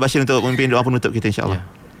Ustaz Bashir untuk memimpin doa penutup kita insya-Allah.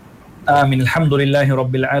 Amin. Alhamdulillahi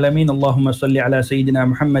rabbil alamin. Allahumma salli ala sayyidina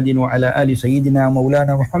Muhammadin wa ala ali sayyidina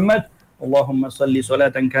maulana Muhammad. Allahumma salli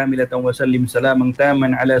salatan kamilatan wa sallim salaman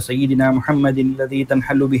taman ala sayyidina Muhammadin alladhi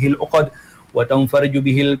tanhallu bihi al-uqad wa tanfariju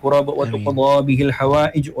bihi al-kurab wa tuqda bihi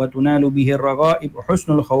al-hawaij wa tunalu bihi al-raghaib wa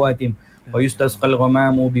husnul khawatim wa yustasqa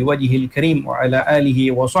al-ghamamu biwajhihi al-karim wa ala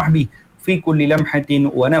alihi wa sahbihi fi kulli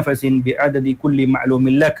lamhatin wa nafasin bi'adadi kulli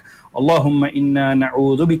ma'lumin lak. Allahumma inna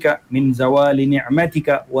na'udzubika min zawali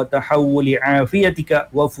ni'matika wa tahawuli afiyatika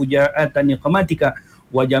wa fujaata niqmatika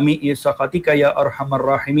wa jami'i sakhatika ya arhamar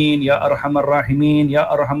rahimin, ya arhamar rahimin, ya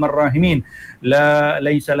arhamar rahimin. La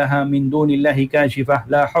laysa laha min dunillahi kashifah,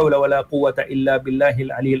 la hawla wa la quwwata illa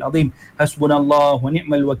billahil aliyyil azim. Hasbunallahu wa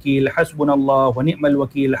ni'mal wakil, hasbunallahu wa ni'mal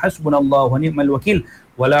wakil, hasbunallahu wa ni'mal wakil.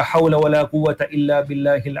 ولا حول ولا قوة إلا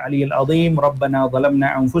بالله العلي العظيم. ربنا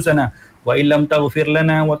ظلمنا أنفسنا وإن لم تغفر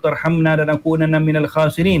لنا وترحمنا لنكونن من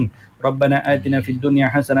الخاسرين. ربنا آتنا في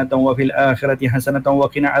الدنيا حسنة وفي الآخرة حسنة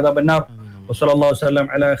وقنا عذاب النار. وصلى الله وسلم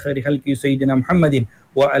على خير خلق سيدنا محمد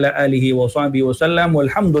وعلى آله وصحبه وسلم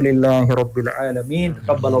والحمد لله رب العالمين.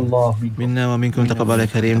 Taqabbalallahu minna wa minkum taqabbal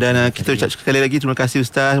karim. Dan kita ucap sekali lagi terima kasih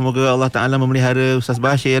Ustaz. Semoga Allah Ta'ala memelihara Ustaz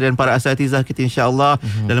Bashir dan para asatizah kita insya-Allah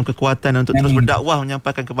dalam kekuatan untuk terus berdakwah,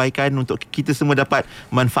 menyampaikan kebaikan untuk kita semua dapat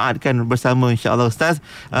manfaatkan bersama insya-Allah Ustaz.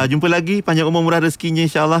 Jumpa lagi, panjang umur murah rezekinya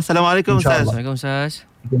insya-Allah. Assalamualaikum Ustaz. Waalaikumsalam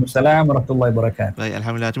Ustaz. Waalaikumsalam warahmatullahi wabarakatuh. Baik,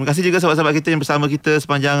 alhamdulillah. Terima kasih juga sahabat-sahabat kita yang bersama kita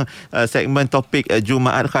sepanjang segmen topik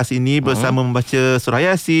Jumaat khas ini bersama membaca surah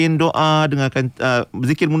Yasin, doa, dengarkan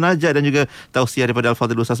zikir munajat dan juga tausiah daripada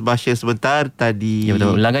Al-Fadhil Ustaz Bashir sebentar tadi. Ya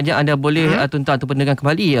betul. Langgannya anda boleh tuntut ataupun dengar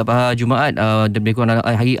kembali Jumaat lebih kurang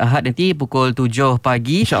hari Ahad nanti pukul 7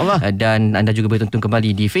 pagi. InsyaAllah. Dan anda juga boleh tonton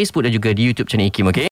kembali di Facebook dan juga di YouTube channel IKIM, okey?